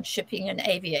levies on shipping and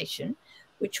aviation,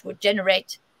 which would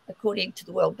generate, according to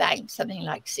the World Bank, something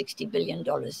like $60 billion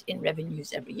in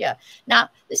revenues every year. Now,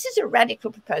 this is a radical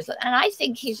proposal, and I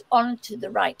think he's on to the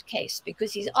right case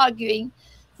because he's arguing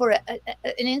for an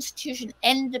institution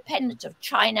independent of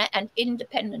China and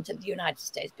independent of the United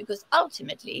States, because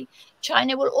ultimately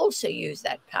China will also use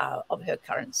that power of her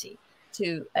currency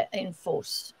to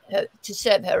enforce, to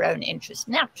serve her own interests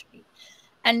naturally.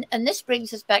 And this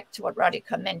brings us back to what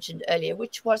Radhika mentioned earlier,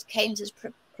 which was Keynes's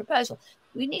proposal.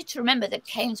 We need to remember that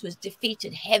Keynes was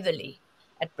defeated heavily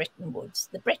at Bretton Woods.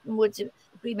 The Bretton Woods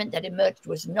agreement that emerged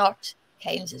was not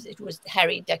Keynes's, it was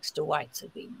Harry Dexter White's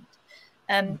agreement.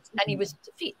 And he was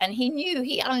defeated, and he knew,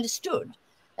 he understood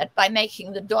that by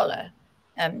making the dollar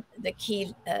the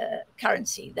key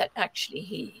currency, that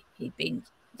actually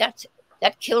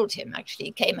that killed him. Actually,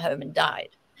 he came home and died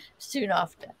soon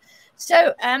after.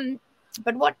 So,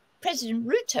 but what President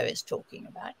Ruto is talking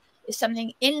about is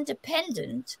something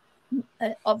independent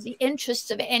of the interests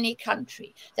of any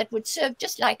country that would serve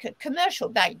just like a commercial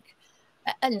bank.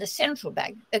 And the central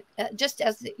bank, just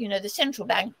as the central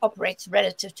bank operates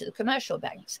relative to the commercial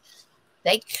banks,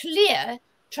 they clear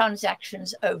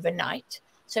transactions overnight.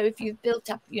 So if you've built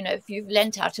up, if you've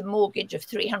lent out a mortgage of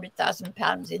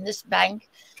 £300,000 in this bank,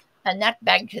 and that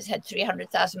bank has had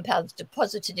 £300,000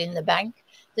 deposited in the bank,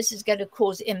 this is going to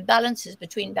cause imbalances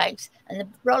between banks, and the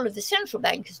role of the central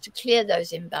bank is to clear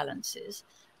those imbalances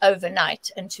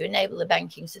overnight and to enable the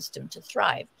banking system to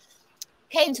thrive.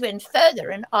 Keynes went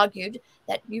further and argued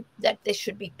that there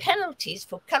should be penalties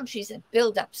for countries that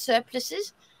build up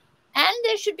surpluses, and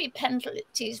there should be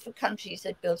penalties for countries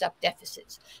that build up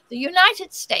deficits. The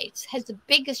United States has the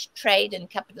biggest trade and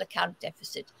capital account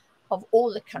deficit of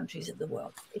all the countries of the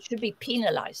world. It should be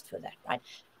penalized for that, right?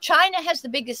 China has the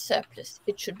biggest surplus.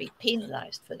 It should be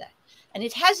penalized for that. And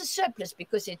it has a surplus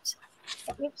because it's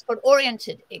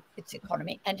export-oriented, its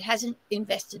economy, and hasn't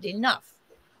invested enough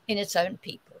in its own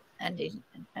people.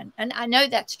 And I know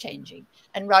that's changing.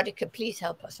 And Radhika, please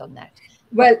help us on that.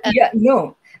 Well,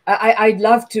 I'd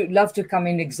love to come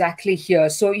in exactly here.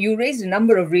 So you raised a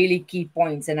number of really key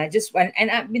points, and I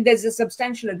mean, there's a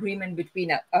substantial agreement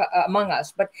between among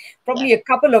us, but probably a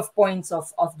couple of points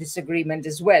of disagreement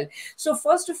as well. So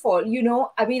first of all,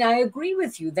 I mean, I agree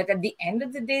with you that at the end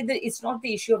of the day, it's not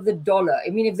the issue of the dollar.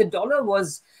 I mean, if the dollar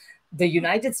was the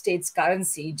United States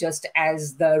currency, just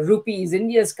as the rupee is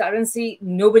India's currency,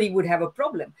 nobody would have a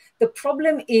problem. The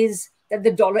problem is that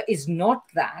the dollar is not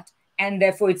that, and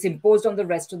therefore it's imposed on the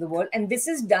rest of the world. And this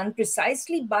is done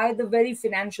precisely by the very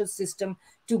financial system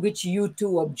to which you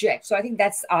two object. So I think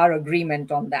that's our agreement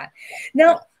on that.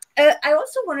 Now, I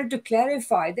also wanted to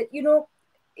clarify that,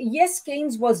 yes,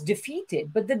 Keynes was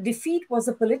defeated, but the defeat was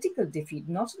a political defeat,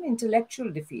 not an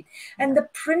intellectual defeat. And the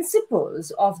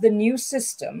principles of the new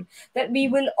system that we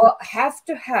will have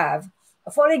to have,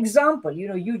 for example,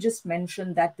 you just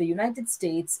mentioned that the United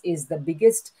States is the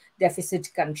biggest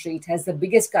deficit country. It has the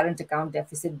biggest current account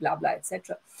deficit, blah, blah,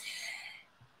 etc.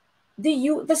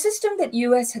 The system that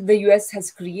the US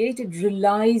has created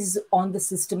relies on the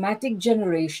systematic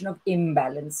generation of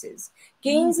imbalances.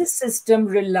 Keynes' system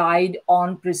relied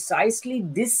on precisely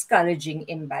discouraging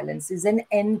imbalances and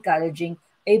encouraging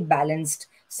a balanced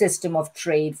system of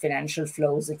trade, financial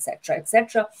flows, etc.,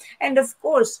 etc. And of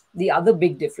course, the other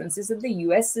big difference is that the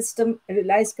US system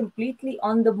relies completely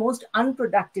on the most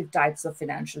unproductive types of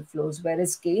financial flows,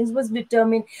 whereas Keynes was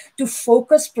determined to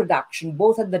focus production,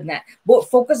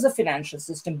 focus the financial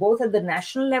system, both at the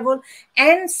national level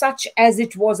and such as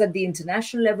it was at the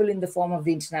international level in the form of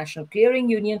the International Clearing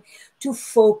Union, to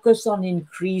focus on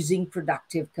increasing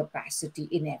productive capacity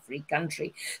in every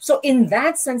country. So in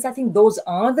that sense, I think those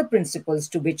are the principles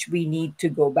to which we need to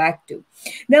go back to.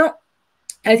 Now,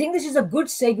 I think this is a good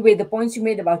segue. The points you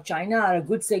made about China are a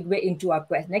good segue into our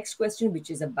next question,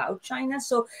 which is about China.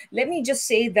 So let me just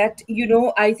say that,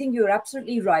 I think you're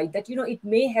absolutely right that, it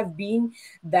may have been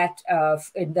that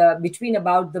between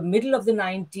about the middle of the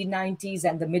 1990s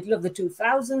and the middle of the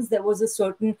 2000s, there was a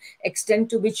certain extent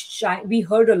to which we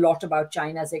heard a lot about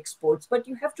China's exports. But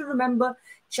you have to remember,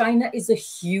 China is a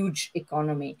huge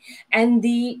economy, and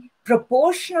the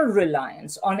proportional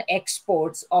reliance on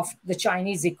exports of the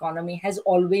Chinese economy has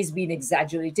always been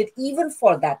exaggerated, even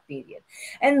for that period.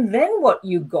 And then what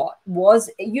you got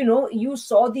was, you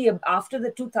saw after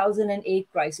the 2008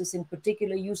 crisis in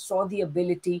particular, you saw the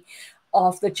ability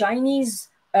of the Chinese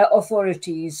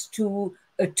authorities to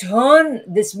turn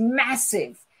this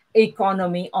massive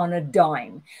economy on a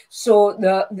dime. So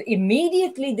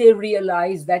immediately they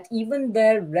realized that even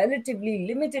their relatively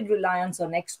limited reliance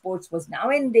on exports was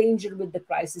now endangered with the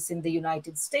crisis in the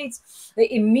United States. They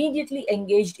immediately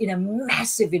engaged in a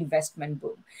massive investment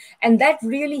boom. And that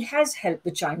really has helped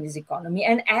the Chinese economy.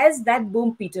 And as that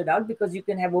boom petered out, because you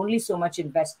can have only so much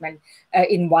investment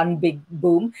in one big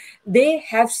boom, they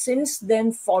have since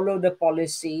then followed a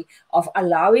policy of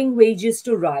allowing wages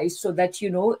to rise, so that,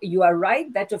 you are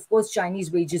right that of course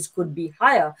Chinese wages could be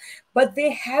higher, but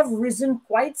they have risen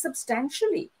quite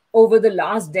substantially over the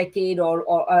last decade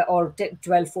or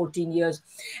 12, 14 years.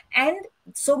 And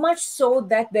so much so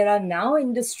that there are now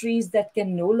industries that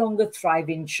can no longer thrive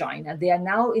in China. They are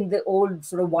now in the old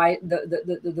sort of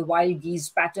the wild geese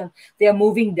pattern. They are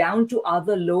moving down to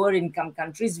other lower income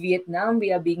countries. Vietnam,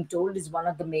 we are being told, is one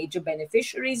of the major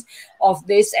beneficiaries of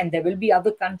this, and there will be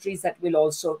other countries that will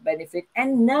also benefit.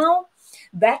 And now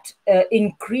that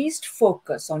increased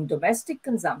focus on domestic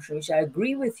consumption, which I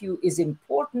agree with you is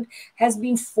important, has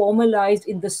been formalized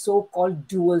in the so-called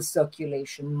dual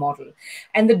circulation model.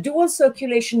 And the dual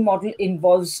circulation model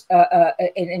involves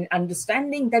an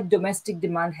understanding that domestic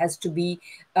demand has to be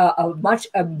a much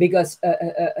bigger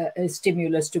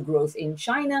stimulus to growth in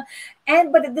China,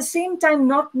 but at the same time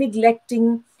not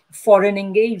neglecting foreign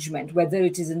engagement, whether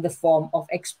it is in the form of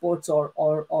exports or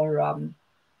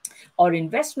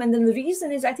investment. And the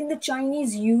reason is, I think the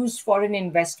Chinese use foreign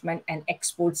investment and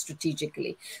export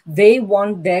strategically. They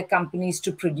want their companies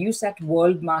to produce at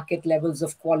world market levels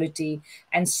of quality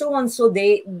and so on. So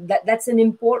that's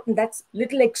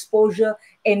little exposure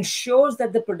ensures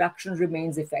that the production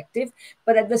remains effective.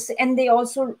 But and they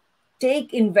also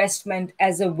take investment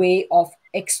as a way of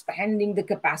expanding the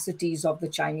capacities of the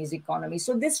Chinese economy.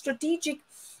 So this strategic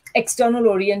external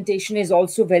orientation is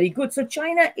also very good. So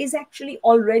China is actually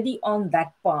already on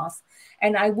that path.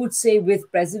 And I would say with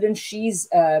President Xi's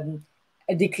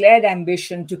declared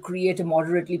ambition to create a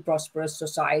moderately prosperous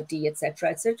society,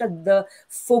 etc., the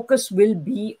focus will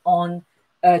be on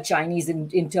Chinese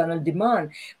internal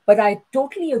demand. But I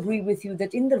totally agree with you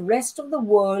that in the rest of the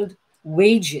world,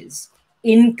 wages,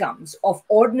 incomes of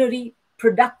ordinary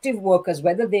productive workers,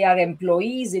 whether they are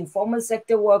employees, informal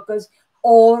sector workers,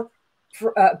 or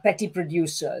petty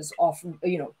producers of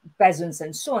peasants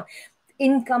and so on,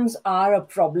 incomes are a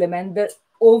problem. And the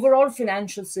overall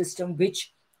financial system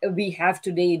which we have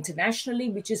today internationally,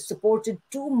 which is supported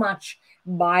too much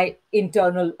by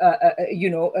internal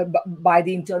by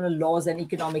the internal laws and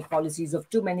economic policies of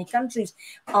too many countries,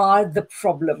 are the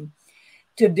problem.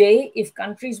 Today, if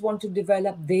countries want to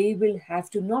develop, they will have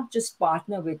to not just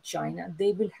partner with China,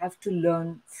 they will have to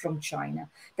learn from China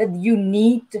that you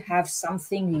need to have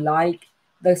something like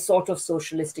the sort of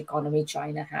socialist economy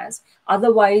China has.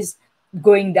 Otherwise,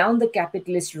 going down the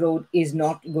capitalist road is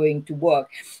not going to work.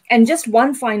 And just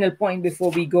one final point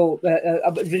before we go,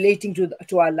 relating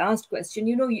to our last question,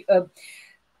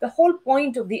 the whole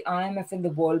point of the IMF and the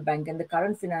World Bank and the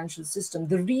current financial system,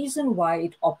 the reason why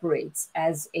it operates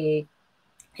as a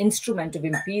instrument of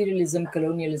imperialism,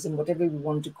 colonialism, whatever we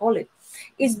want to call it,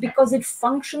 is because it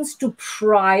functions to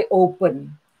pry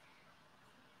open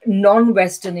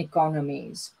non-Western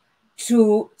economies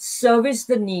to service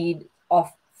the need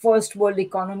of first world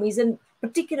economies, and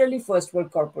particularly first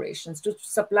world corporations, to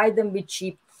supply them with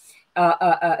cheap,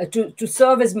 to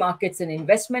serve as markets and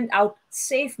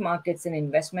safe markets and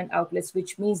investment outlets,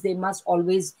 which means they must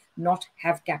always not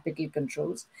have capital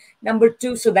controls. Number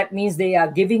two, so that means they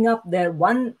are giving up their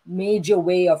one major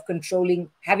way of controlling,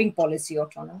 having policy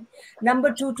autonomy.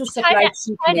 Number two, to supply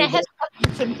cheap labor.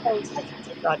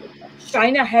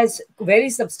 China has very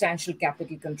substantial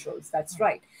capital controls. That's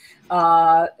right.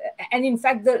 And in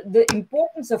fact, the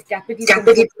importance of capital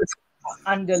controls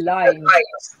underlined.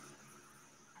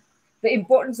 The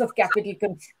importance of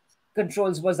capital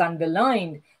controls was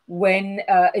underlined when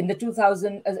in the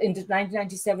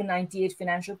 1997-98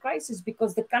 financial crisis,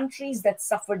 because the countries that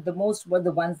suffered the most were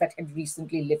the ones that had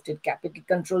recently lifted capital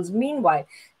controls. Meanwhile,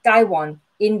 Taiwan,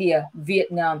 India,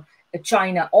 Vietnam,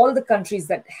 China, all the countries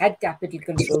that had capital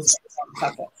controls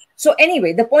suffer. So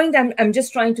anyway, the point I'm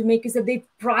just trying to make is that they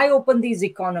pry open these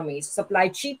economies, supply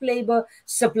cheap labor,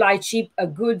 supply cheap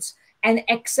goods, and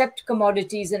accept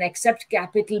commodities and accept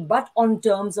capital, but on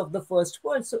terms of the first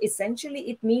world. So essentially,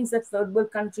 it means that third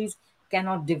world countries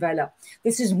cannot develop.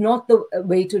 This is not the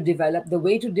way to develop. The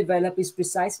way to develop is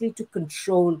precisely to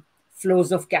control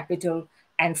flows of capital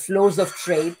and flows of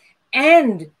trade,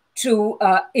 and to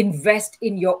invest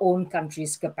in your own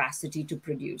country's capacity to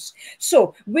produce.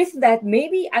 So with that,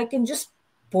 maybe I can just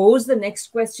pose the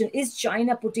next question: is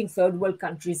China putting third world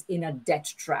countries in a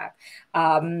debt trap?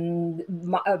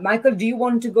 Michael, do you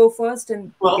want to go first?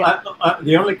 And well,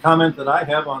 the only comment that I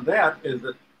have on that is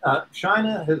that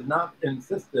China has not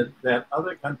insisted that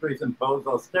other countries impose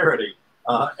austerity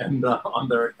and on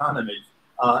their economies.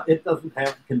 It doesn't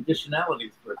have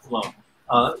conditionalities for its loan.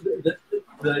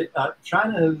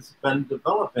 China has been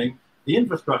developing the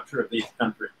infrastructure of these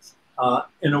countries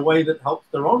in a way that helps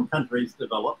their own countries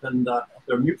develop and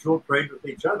their mutual trade with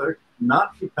each other,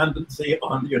 not dependency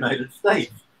on the United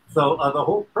States. So the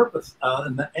whole purpose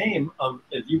and the aim of,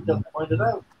 as you just pointed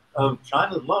out, of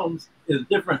China's loans is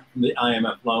different from the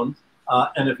IMF loans.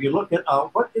 And if you look at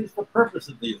what is the purpose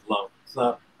of these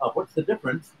loans, what's the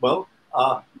difference? Well,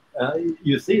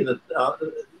 you see that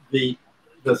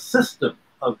the system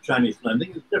of Chinese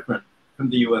lending is different from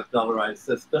the U.S. dollarized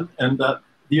system, and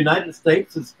the United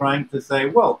States is trying to say,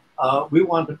 well, we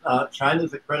want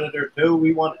China's a creditor too.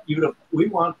 We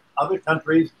want other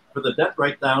countries for the debt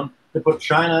breakdown to put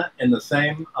China in the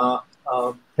same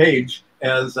page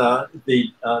as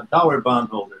the dollar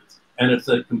bondholders, and it's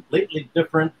a completely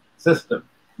different system,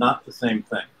 not the same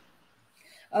thing.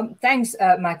 Thanks,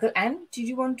 Michael. Anne, did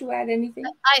you want to add anything?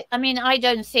 I mean, I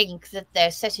don't think that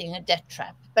they're setting a debt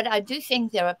trap, but I do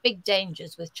think there are big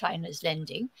dangers with China's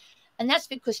lending. And that's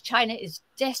because China is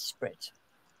desperate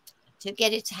to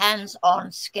get its hands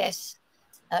on scarce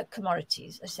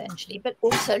commodities, essentially, but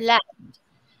also land.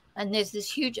 And there's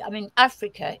this huge, I mean,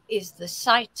 Africa is the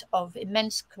site of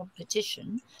immense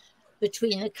competition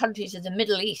between the countries of the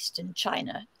Middle East and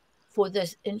China for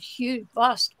the huge,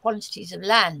 vast quantities of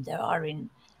land there are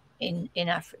in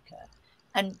Africa.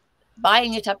 And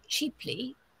buying it up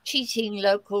cheaply, cheating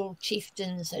local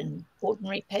chieftains and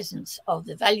ordinary peasants of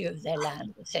the value of their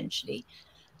land, essentially,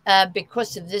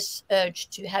 because of this urge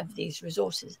to have these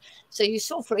resources. So you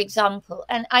saw, for example,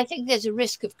 and I think there's a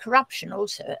risk of corruption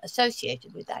also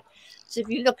associated with that. So if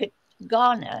you look at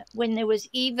Ghana, when there was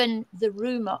even the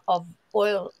rumor of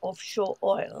oil, offshore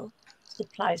oil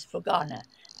supplies for Ghana,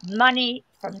 money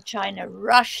from China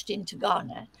rushed into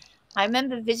Ghana. I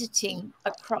remember visiting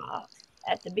Accra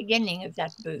at the beginning of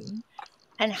that boom,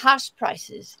 and house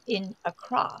prices in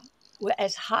Accra were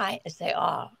as high as they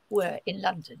were in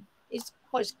London. It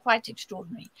was quite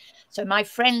extraordinary. So my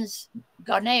friends,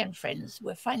 Ghanaian friends,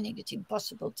 were finding it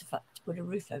impossible to put a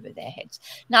roof over their heads.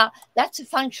 Now, that's a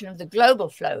function of the global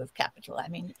flow of capital. I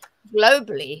mean,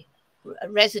 globally,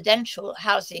 residential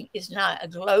housing is now a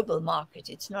global market.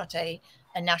 It's not a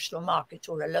national market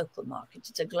or a local market.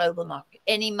 It's a global market.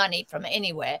 Any money from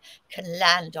anywhere can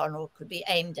land on or could be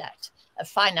aimed at a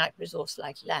finite resource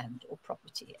like land or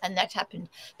property. And that happened,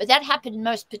 but that happened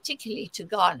most particularly to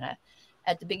Ghana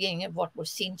at the beginning of what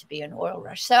was seen to be an oil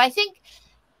rush. So I think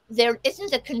there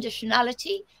isn't a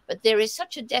conditionality, but there is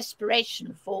such a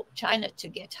desperation for China to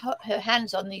get her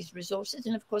hands on these resources,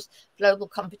 and of course global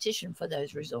competition for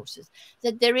those resources,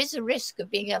 that there is a risk of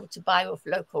being able to buy off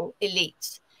local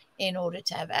elites in order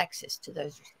to have access to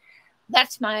those.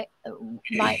 That's my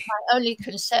only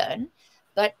concern.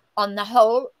 But on the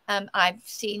whole, I've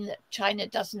seen that China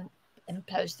doesn't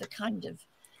impose the kind of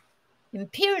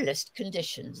imperialist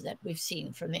conditions that we've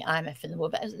seen from the IMF and the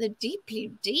World Bank. They're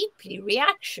deeply, deeply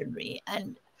reactionary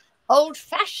and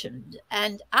old-fashioned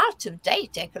and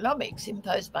out-of-date economics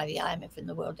imposed by the IMF and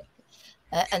the World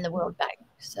Bank.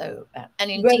 So,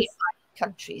 and indeed by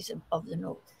countries of the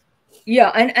North.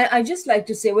 Yeah, and I just like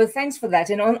to say, well, thanks for that.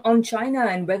 And on China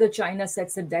and whether China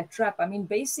sets a debt trap, I mean,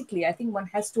 basically, I think one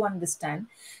has to understand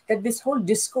that this whole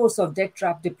discourse of debt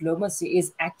trap diplomacy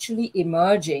is actually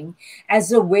emerging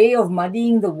as a way of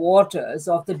muddying the waters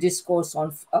of the discourse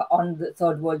on the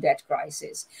third world debt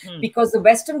crisis. Because the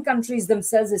Western countries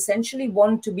themselves essentially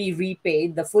want to be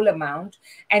repaid the full amount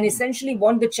and essentially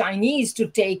want the Chinese to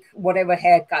take whatever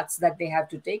haircuts that they have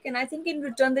to take. And I think in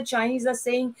return, the Chinese are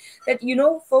saying that, you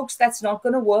know, folks, that's not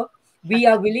going to work. We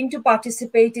are willing to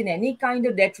participate in any kind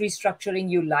of debt restructuring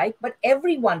you like, but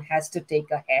everyone has to take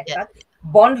a haircut. Yeah.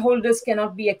 Bondholders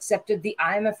cannot be accepted. The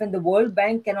IMF and the World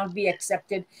Bank cannot be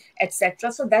accepted,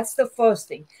 etc. So that's the first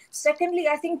thing. Secondly,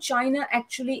 I think China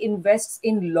actually invests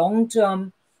in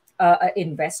long-term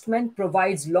investment,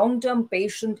 provides long-term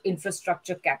patient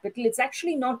infrastructure capital. It's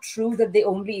actually not true that they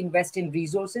only invest in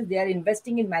resources. They are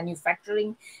investing in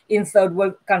manufacturing in third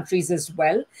world countries as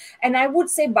well. And I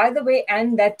would say, by the way,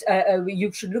 Anne, that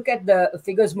you should look at the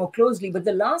figures more closely. But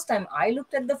the last time I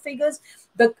looked at the figures,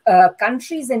 the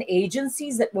countries and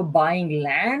agencies that were buying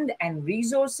land and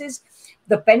resources,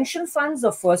 the pension funds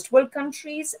of first world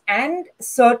countries and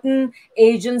certain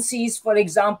agencies, for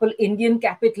example, Indian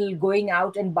capital going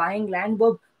out and buying land,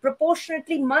 were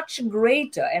proportionately much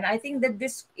greater. And I think that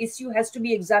this issue has to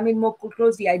be examined more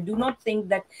closely. I do not think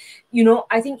that,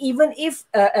 I think even if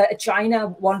China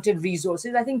wanted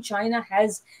resources, I think China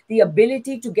has the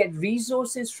ability to get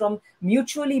resources from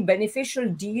mutually beneficial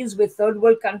deals with third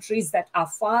world countries that are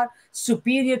far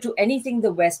superior to anything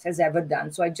the West has ever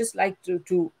done. So I just like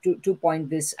to point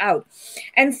this out.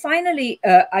 And finally,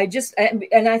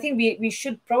 and I think we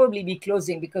should probably be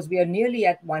closing because we are nearly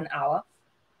at 1 hour.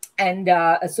 And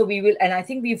so we will, and I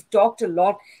think we've talked a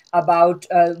lot about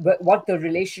what the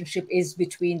relationship is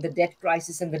between the debt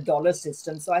crisis and the dollar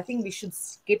system. So I think we should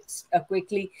skip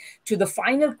quickly to the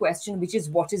final question, which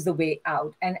is what is the way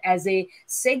out? And as a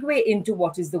segue into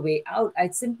what is the way out,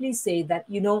 I'd simply say that,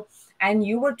 and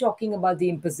you were talking about the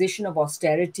imposition of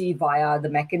austerity via the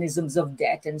mechanisms of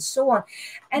debt and so on.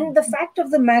 And the fact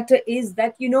of the matter is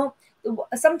that,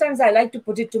 sometimes I like to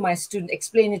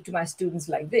explain it to my students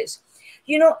like this.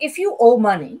 If you owe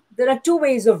money, there are two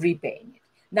ways of repaying it.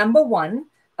 Number one,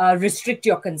 restrict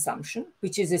your consumption,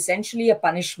 which is essentially a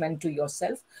punishment to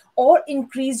yourself, or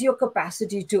increase your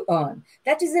capacity to earn.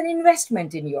 That is an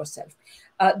investment in yourself.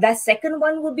 That second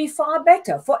one would be far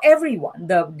better for everyone.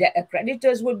 The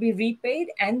creditors would be repaid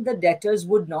and the debtors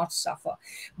would not suffer.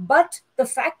 But the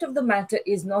fact of the matter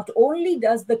is, not only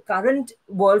does the current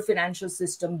world financial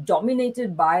system,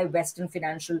 dominated by Western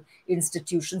financial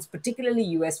institutions, particularly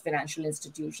US financial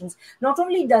institutions, not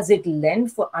only does it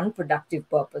lend for unproductive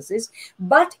purposes,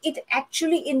 but it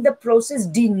actually in the process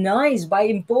denies, by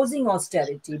imposing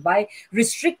austerity, by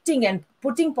restricting and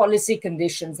putting policy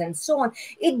conditions and so on,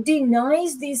 it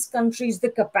denies these countries the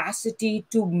capacity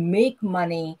to make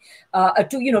money,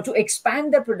 to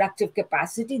expand their productive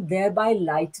capacity, thereby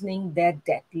lightening their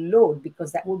debt load,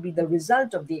 because that would be the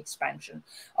result of the expansion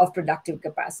of productive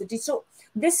capacity. So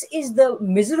this is the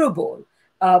miserable,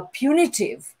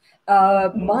 punitive,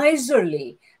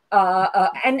 miserly,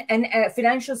 and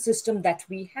financial system that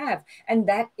we have, and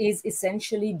that is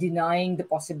essentially denying the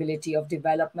possibility of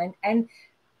development and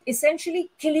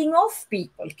essentially killing off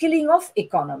people, killing off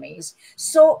economies.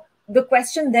 So the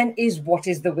question then is, what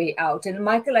is the way out? And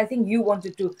Michael, I think you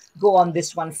wanted to go on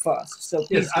this one first. So please.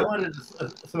 Yes, I wanted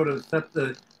to sort of set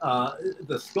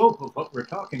the scope of what we're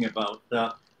talking about.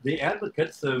 The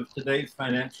advocates of today's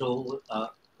financial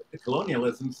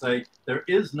colonialism say there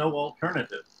is no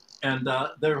alternative. And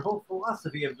their whole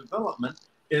philosophy of development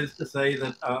is to say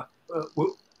that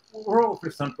we're all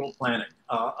for central planning.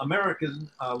 American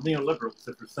neoliberals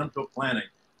are for central planning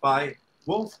by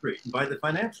Wall Street and by the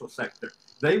financial sector.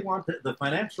 They want the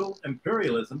financial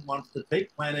imperialism wants to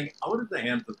take planning out of the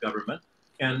hands of government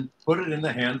and put it in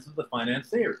the hands of the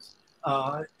financiers.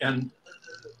 And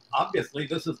obviously,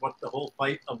 this is what the whole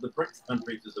fight of the BRICS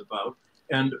countries is about.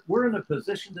 And we're in a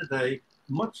position today,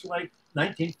 much like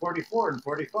 1944 and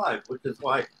 45, which is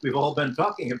why we've all been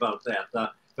talking about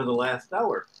that for the last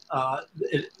hour.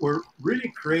 We're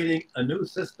really creating a new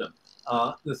system,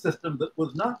 the system that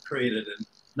was not created in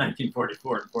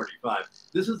 1944 and 45.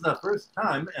 This is the first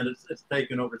time, and it's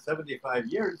taken over 75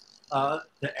 years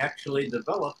to actually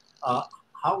develop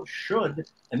how should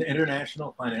an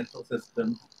international financial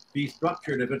system be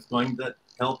structured if it's going to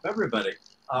help everybody.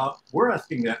 We're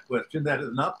asking that question. That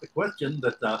is not the question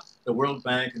that the World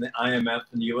Bank and the IMF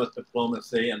and the US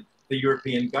diplomacy and the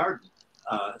European Garden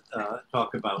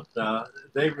talk about.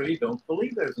 They really don't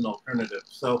believe there's an alternative.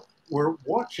 So we're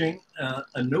watching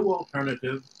a new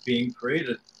alternative being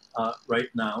created right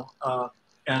now.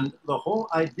 And the whole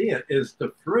idea is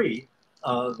to free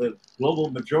the global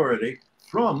majority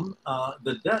from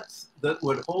the debts that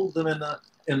would hold them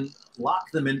and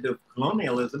lock them into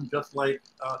colonialism, just like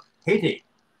Haiti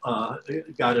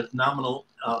got its nominal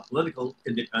political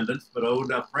independence, but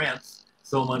owed France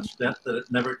so much debt that it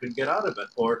never could get out of it,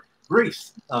 or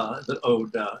Greece that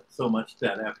owed so much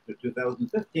debt after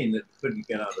 2015 that it couldn't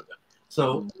get out of it.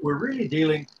 So we're really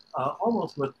dealing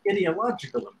almost with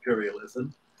ideological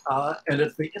imperialism, and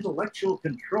it's the intellectual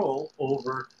control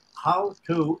over how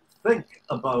to think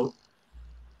about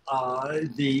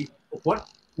what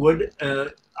would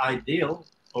ideal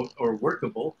or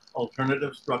workable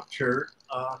alternative structure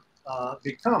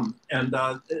become. And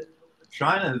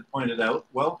China has pointed out,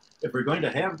 well, if we're going to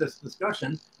have this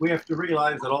discussion, we have to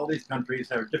realize that all these countries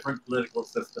have different political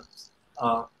systems.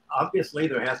 Obviously,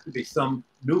 there has to be some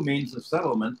new means of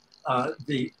settlement.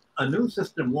 A new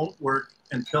system won't work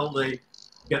until they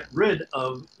get rid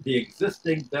of the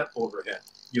existing debt overhead.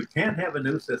 You can't have a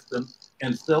new system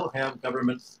and still have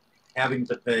governments having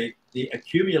to pay the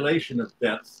accumulation of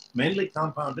debts, mainly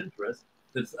compound interest,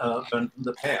 that's been from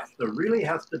the past. There really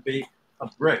has to be a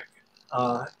break.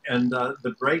 And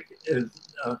the break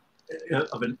is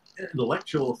of an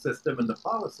intellectual system and the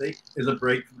policy is a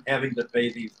break from having to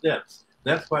pay these debts.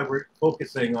 That's why we're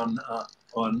focusing on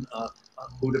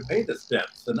who to pay this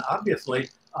debts. And obviously,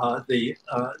 as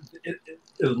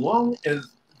long as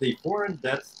the foreign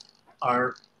debts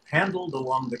are handled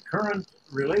along the current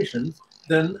relations,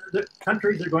 then the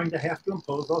countries are going to have to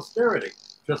impose austerity,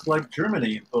 just like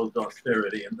Germany imposed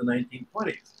austerity in the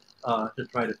 1920s to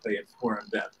try to pay its foreign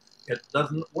debt. It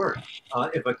doesn't work.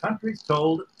 If a country's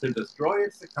told to destroy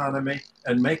its economy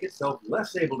and make itself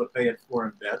less able to pay its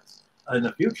foreign debts in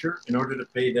the future in order to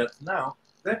pay debts now,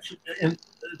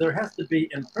 there has to be,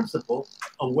 in principle,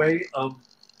 a way of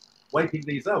wiping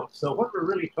these out. So what we're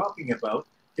really talking about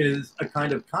is a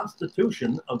kind of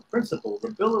constitution of principles,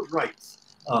 a Bill of Rights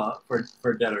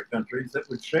for debtor countries that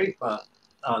would shape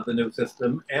the new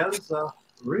system as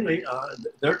really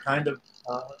their kind of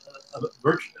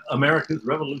America's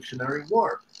Revolutionary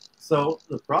War. So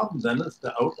the problem then is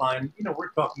to outline,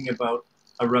 we're talking about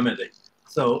a remedy.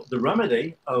 So the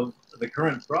remedy of the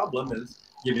current problem is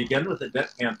you begin with a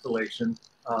debt cancellation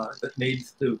that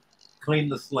needs to clean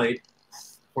the slate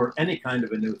for any kind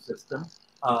of a new system.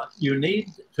 You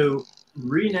need to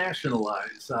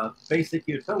renationalize basic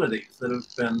utilities that have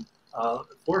been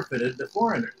forfeited to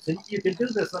foreigners. And you can do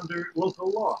this under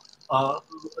local law.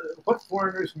 What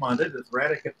foreigners wanted, as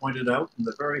Radhika pointed out in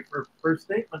the very first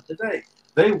statement today,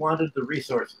 they wanted the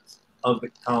resources of the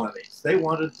colonies. They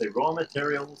wanted the raw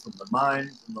materials and the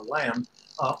mines and the land.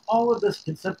 All of this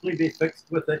can simply be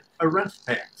fixed with a rent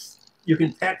tax. You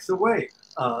can tax away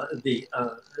the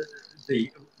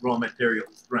raw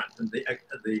materials rent and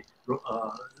the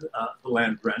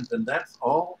land rent, and that's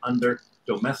all under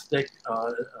domestic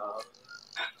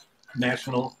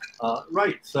national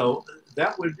rights. So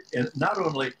that would not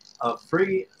only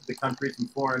free the country from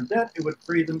foreign debt, it would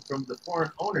free them from the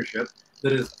foreign ownership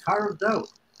that has carved out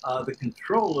the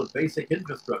control of basic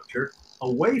infrastructure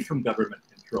away from government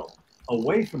control,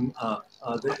 away from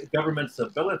the government's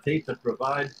ability to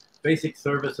provide basic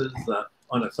services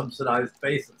on a subsidized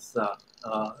basis,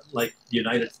 like the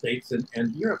United States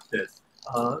and Europe did.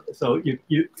 So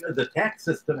the tax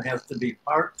system has to be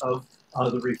part of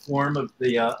the reform of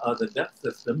the debt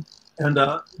system, and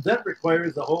that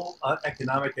requires a whole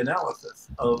economic analysis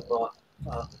of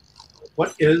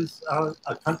what is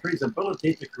a country's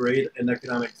ability to create an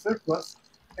economic surplus,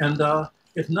 and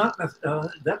it's not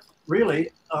that's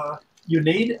really you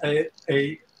need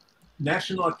a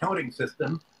national accounting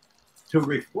system to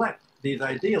reflect these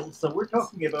ideals. So we're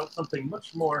talking about something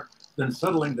much more than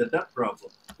settling the debt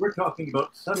problem. We're talking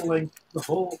about settling the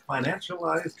whole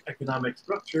financialized economic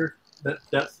structure that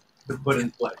debts have put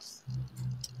in place.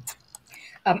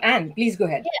 Anne, please go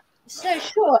ahead. Yeah, so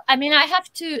sure. I mean, I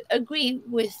have to agree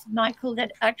with Michael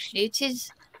that actually it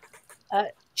is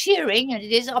cheering and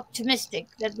it is optimistic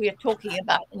that we are talking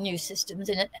about new systems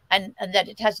and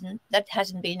that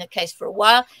hasn't been the case for a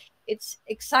while. It's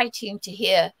exciting to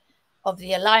hear of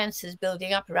the alliances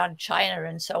building up around China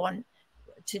and so on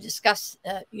to discuss,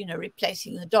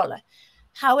 replacing the dollar.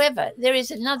 However, there is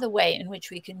another way in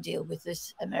which we can deal with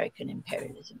this American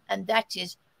imperialism, and that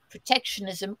is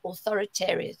protectionism,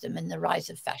 authoritarianism, and the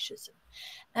rise of fascism.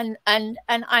 And I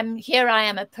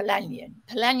am a Polanyian.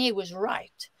 Polanyi was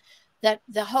right that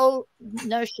the whole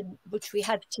notion which we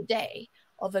have today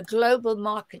of a global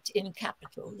market in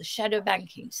capital, the shadow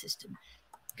banking system,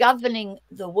 governing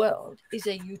the world is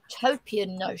a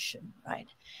utopian notion, right?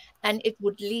 And it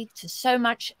would lead to so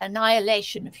much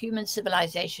annihilation of human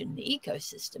civilization in the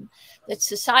ecosystem that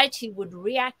society would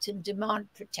react and demand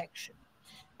protection.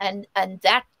 And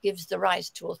that gives the rise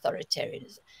to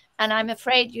authoritarianism. And I'm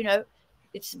afraid,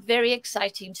 it's very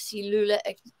exciting to see Lula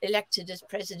elected as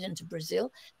president of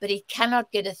Brazil, but he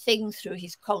cannot get a thing through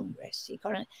his Congress. He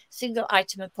got a single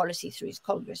item of policy through his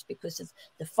Congress because of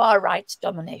the far right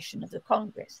domination of the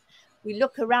Congress. We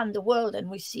look around the world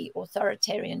and we see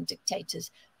authoritarian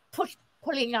dictators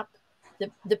pulling up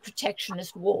the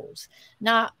protectionist walls.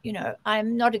 Now,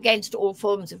 I'm not against all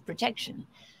forms of protection,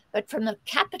 but from the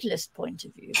capitalist point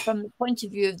of view, from the point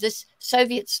of view of this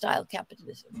Soviet-style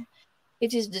capitalism,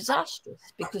 it is disastrous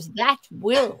because that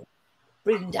will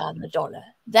bring down the dollar.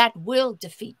 That will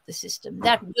defeat the system.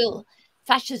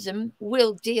 Fascism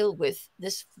will deal with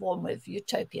this form of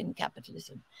utopian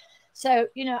capitalism. So,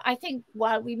 I think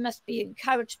while we must be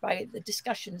encouraged by the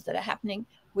discussions that are happening,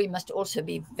 we must also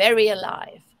be very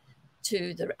alive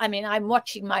to I'm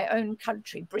watching my own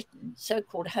country, Britain,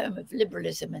 so-called home of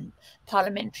liberalism and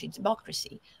parliamentary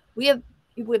democracy. We're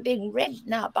being read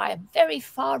now by a very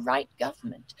far-right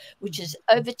government, which is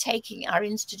overtaking our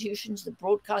institutions, the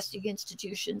broadcasting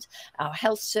institutions, our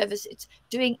health service. It's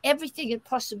doing everything it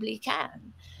possibly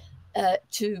can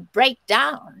to break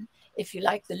down, if you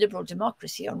like, the liberal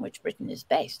democracy on which Britain is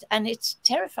based. And it's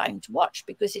terrifying to watch,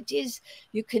 because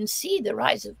you can see the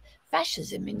rise of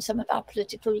fascism in some of our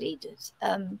political leaders.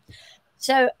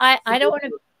 So I don't want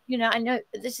to, I know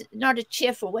this is not a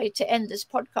cheerful way to end this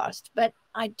podcast, but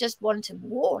I just want to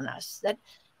warn us that,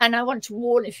 and I want to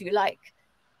warn, if you like,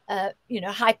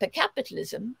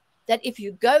 hyper-capitalism, that if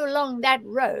you go along that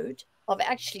road of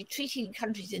actually treating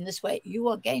countries in this way, you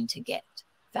are going to get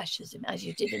fascism, as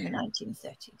you did in the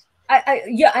 1930s.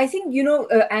 I think,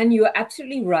 Anne, you're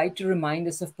absolutely right to remind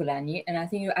us of Polanyi. And I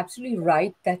think you're absolutely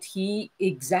right that he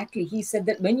said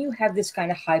that when you have this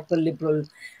kind of hyper-liberal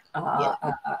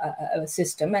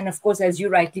system, and of course, as you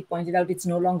rightly pointed out, it's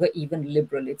no longer even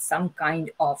liberal. It's some kind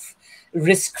of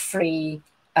risk-free,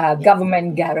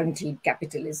 government guaranteed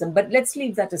capitalism. But let's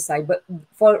leave that aside. But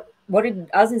for what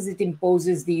it does is it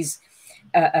imposes these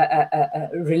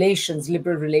relations,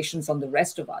 liberal relations on the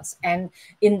rest of us. And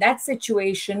in that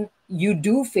situation, you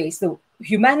do face,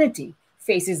 humanity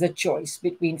faces a choice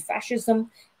between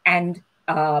fascism and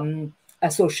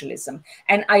socialism.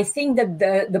 And I think that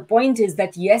the point is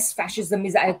that, yes, fascism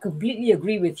is, I completely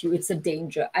agree with you, it's a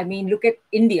danger. I mean, look at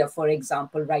India, for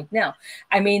example, right now.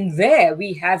 I mean, there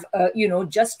we have,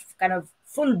 just kind of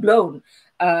full-blown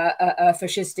a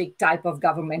fascistic type of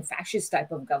government, fascist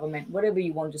type of government, whatever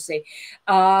you want to say.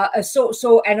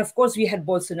 And of course, we had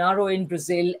Bolsonaro in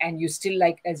Brazil, and you still,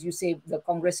 like, as you say, the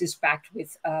Congress is packed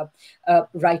with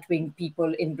right-wing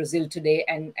people in Brazil today,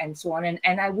 and so on.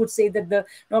 And I would say that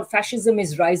fascism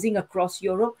is rising across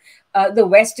Europe. The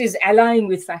West is allying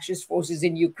with fascist forces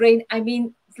in Ukraine. I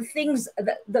mean,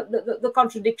 the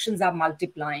contradictions are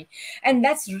multiplying. And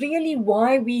that's really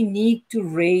why we need to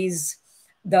raise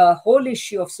the whole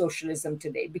issue of socialism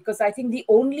today, because I think the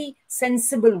only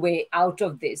sensible way out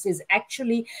of this is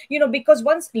actually, because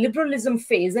once liberalism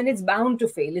fails, and it's bound to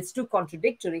fail, it's too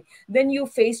contradictory, then you're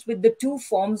faced with the two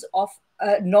forms of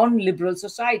non-liberal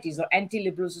societies or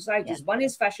anti-liberal societies. Yeah. One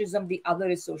is fascism, the other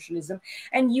is socialism.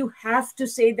 And you have to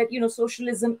say that,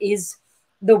 socialism is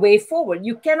the way forward.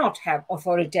 You cannot have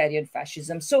authoritarian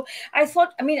fascism. So I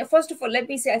thought, first of all, let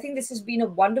me say, I think this has been a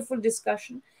wonderful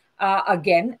discussion.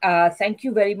 Again, thank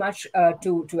you very much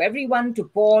to everyone, to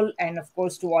Paul, and of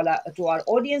course to our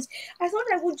audience. I thought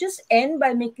I would just end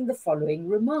by making the following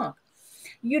remark.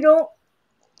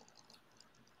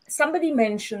 Somebody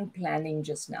mentioned planning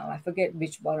just now. I forget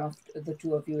which one of the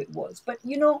two of you it was. But,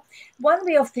 one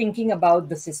way of thinking about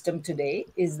the system today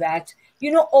is that,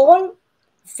 all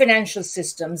financial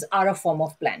systems are a form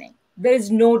of planning. There is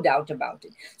no doubt about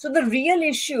it. So the real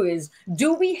issue is,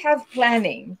 do we have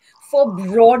planning for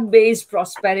broad-based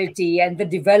prosperity and the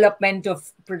development of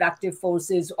productive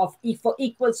forces, for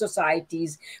equal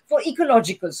societies, for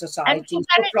ecological societies,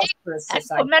 for prosperous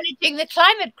societies, and for managing the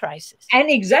climate crisis, and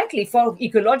exactly for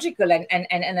ecological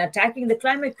and attacking the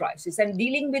climate crisis, and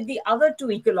dealing with the other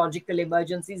two ecological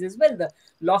emergencies as well, the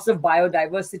loss of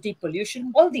biodiversity,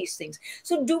 pollution, all these things.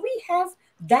 So do we have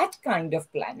that kind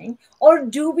of planning, or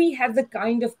do we have the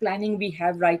kind of planning we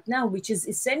have right now, which is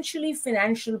essentially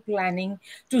financial planning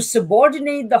to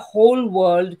subordinate the whole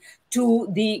world to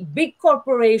the big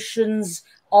corporations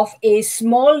of a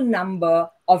small number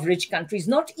of rich countries,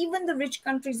 not even the rich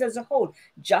countries as a whole,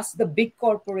 just the big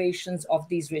corporations of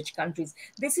these rich countries?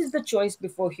 This is the choice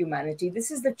before humanity. This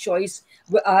is the choice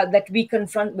that we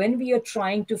confront when we are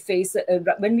trying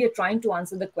to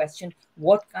answer the question,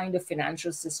 what kind of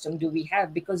financial system do we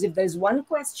have? Because if there's one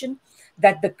question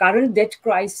that the current debt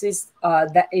crisis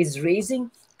that is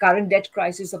raising, current debt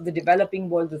crisis of the developing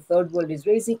world, the third world is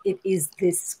raising, it is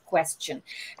this question.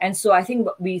 And so I think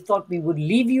we thought we would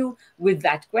leave you with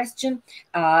that question.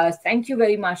 Thank you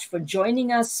very much for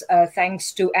joining us.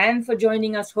 Thanks to Anne for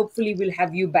joining us. Hopefully we'll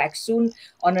have you back soon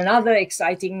on another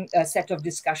exciting set of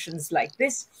discussions like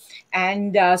this.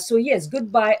 And so yes,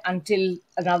 goodbye until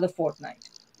another fortnight.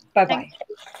 Bye-bye.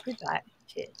 Goodbye.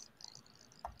 Cheers.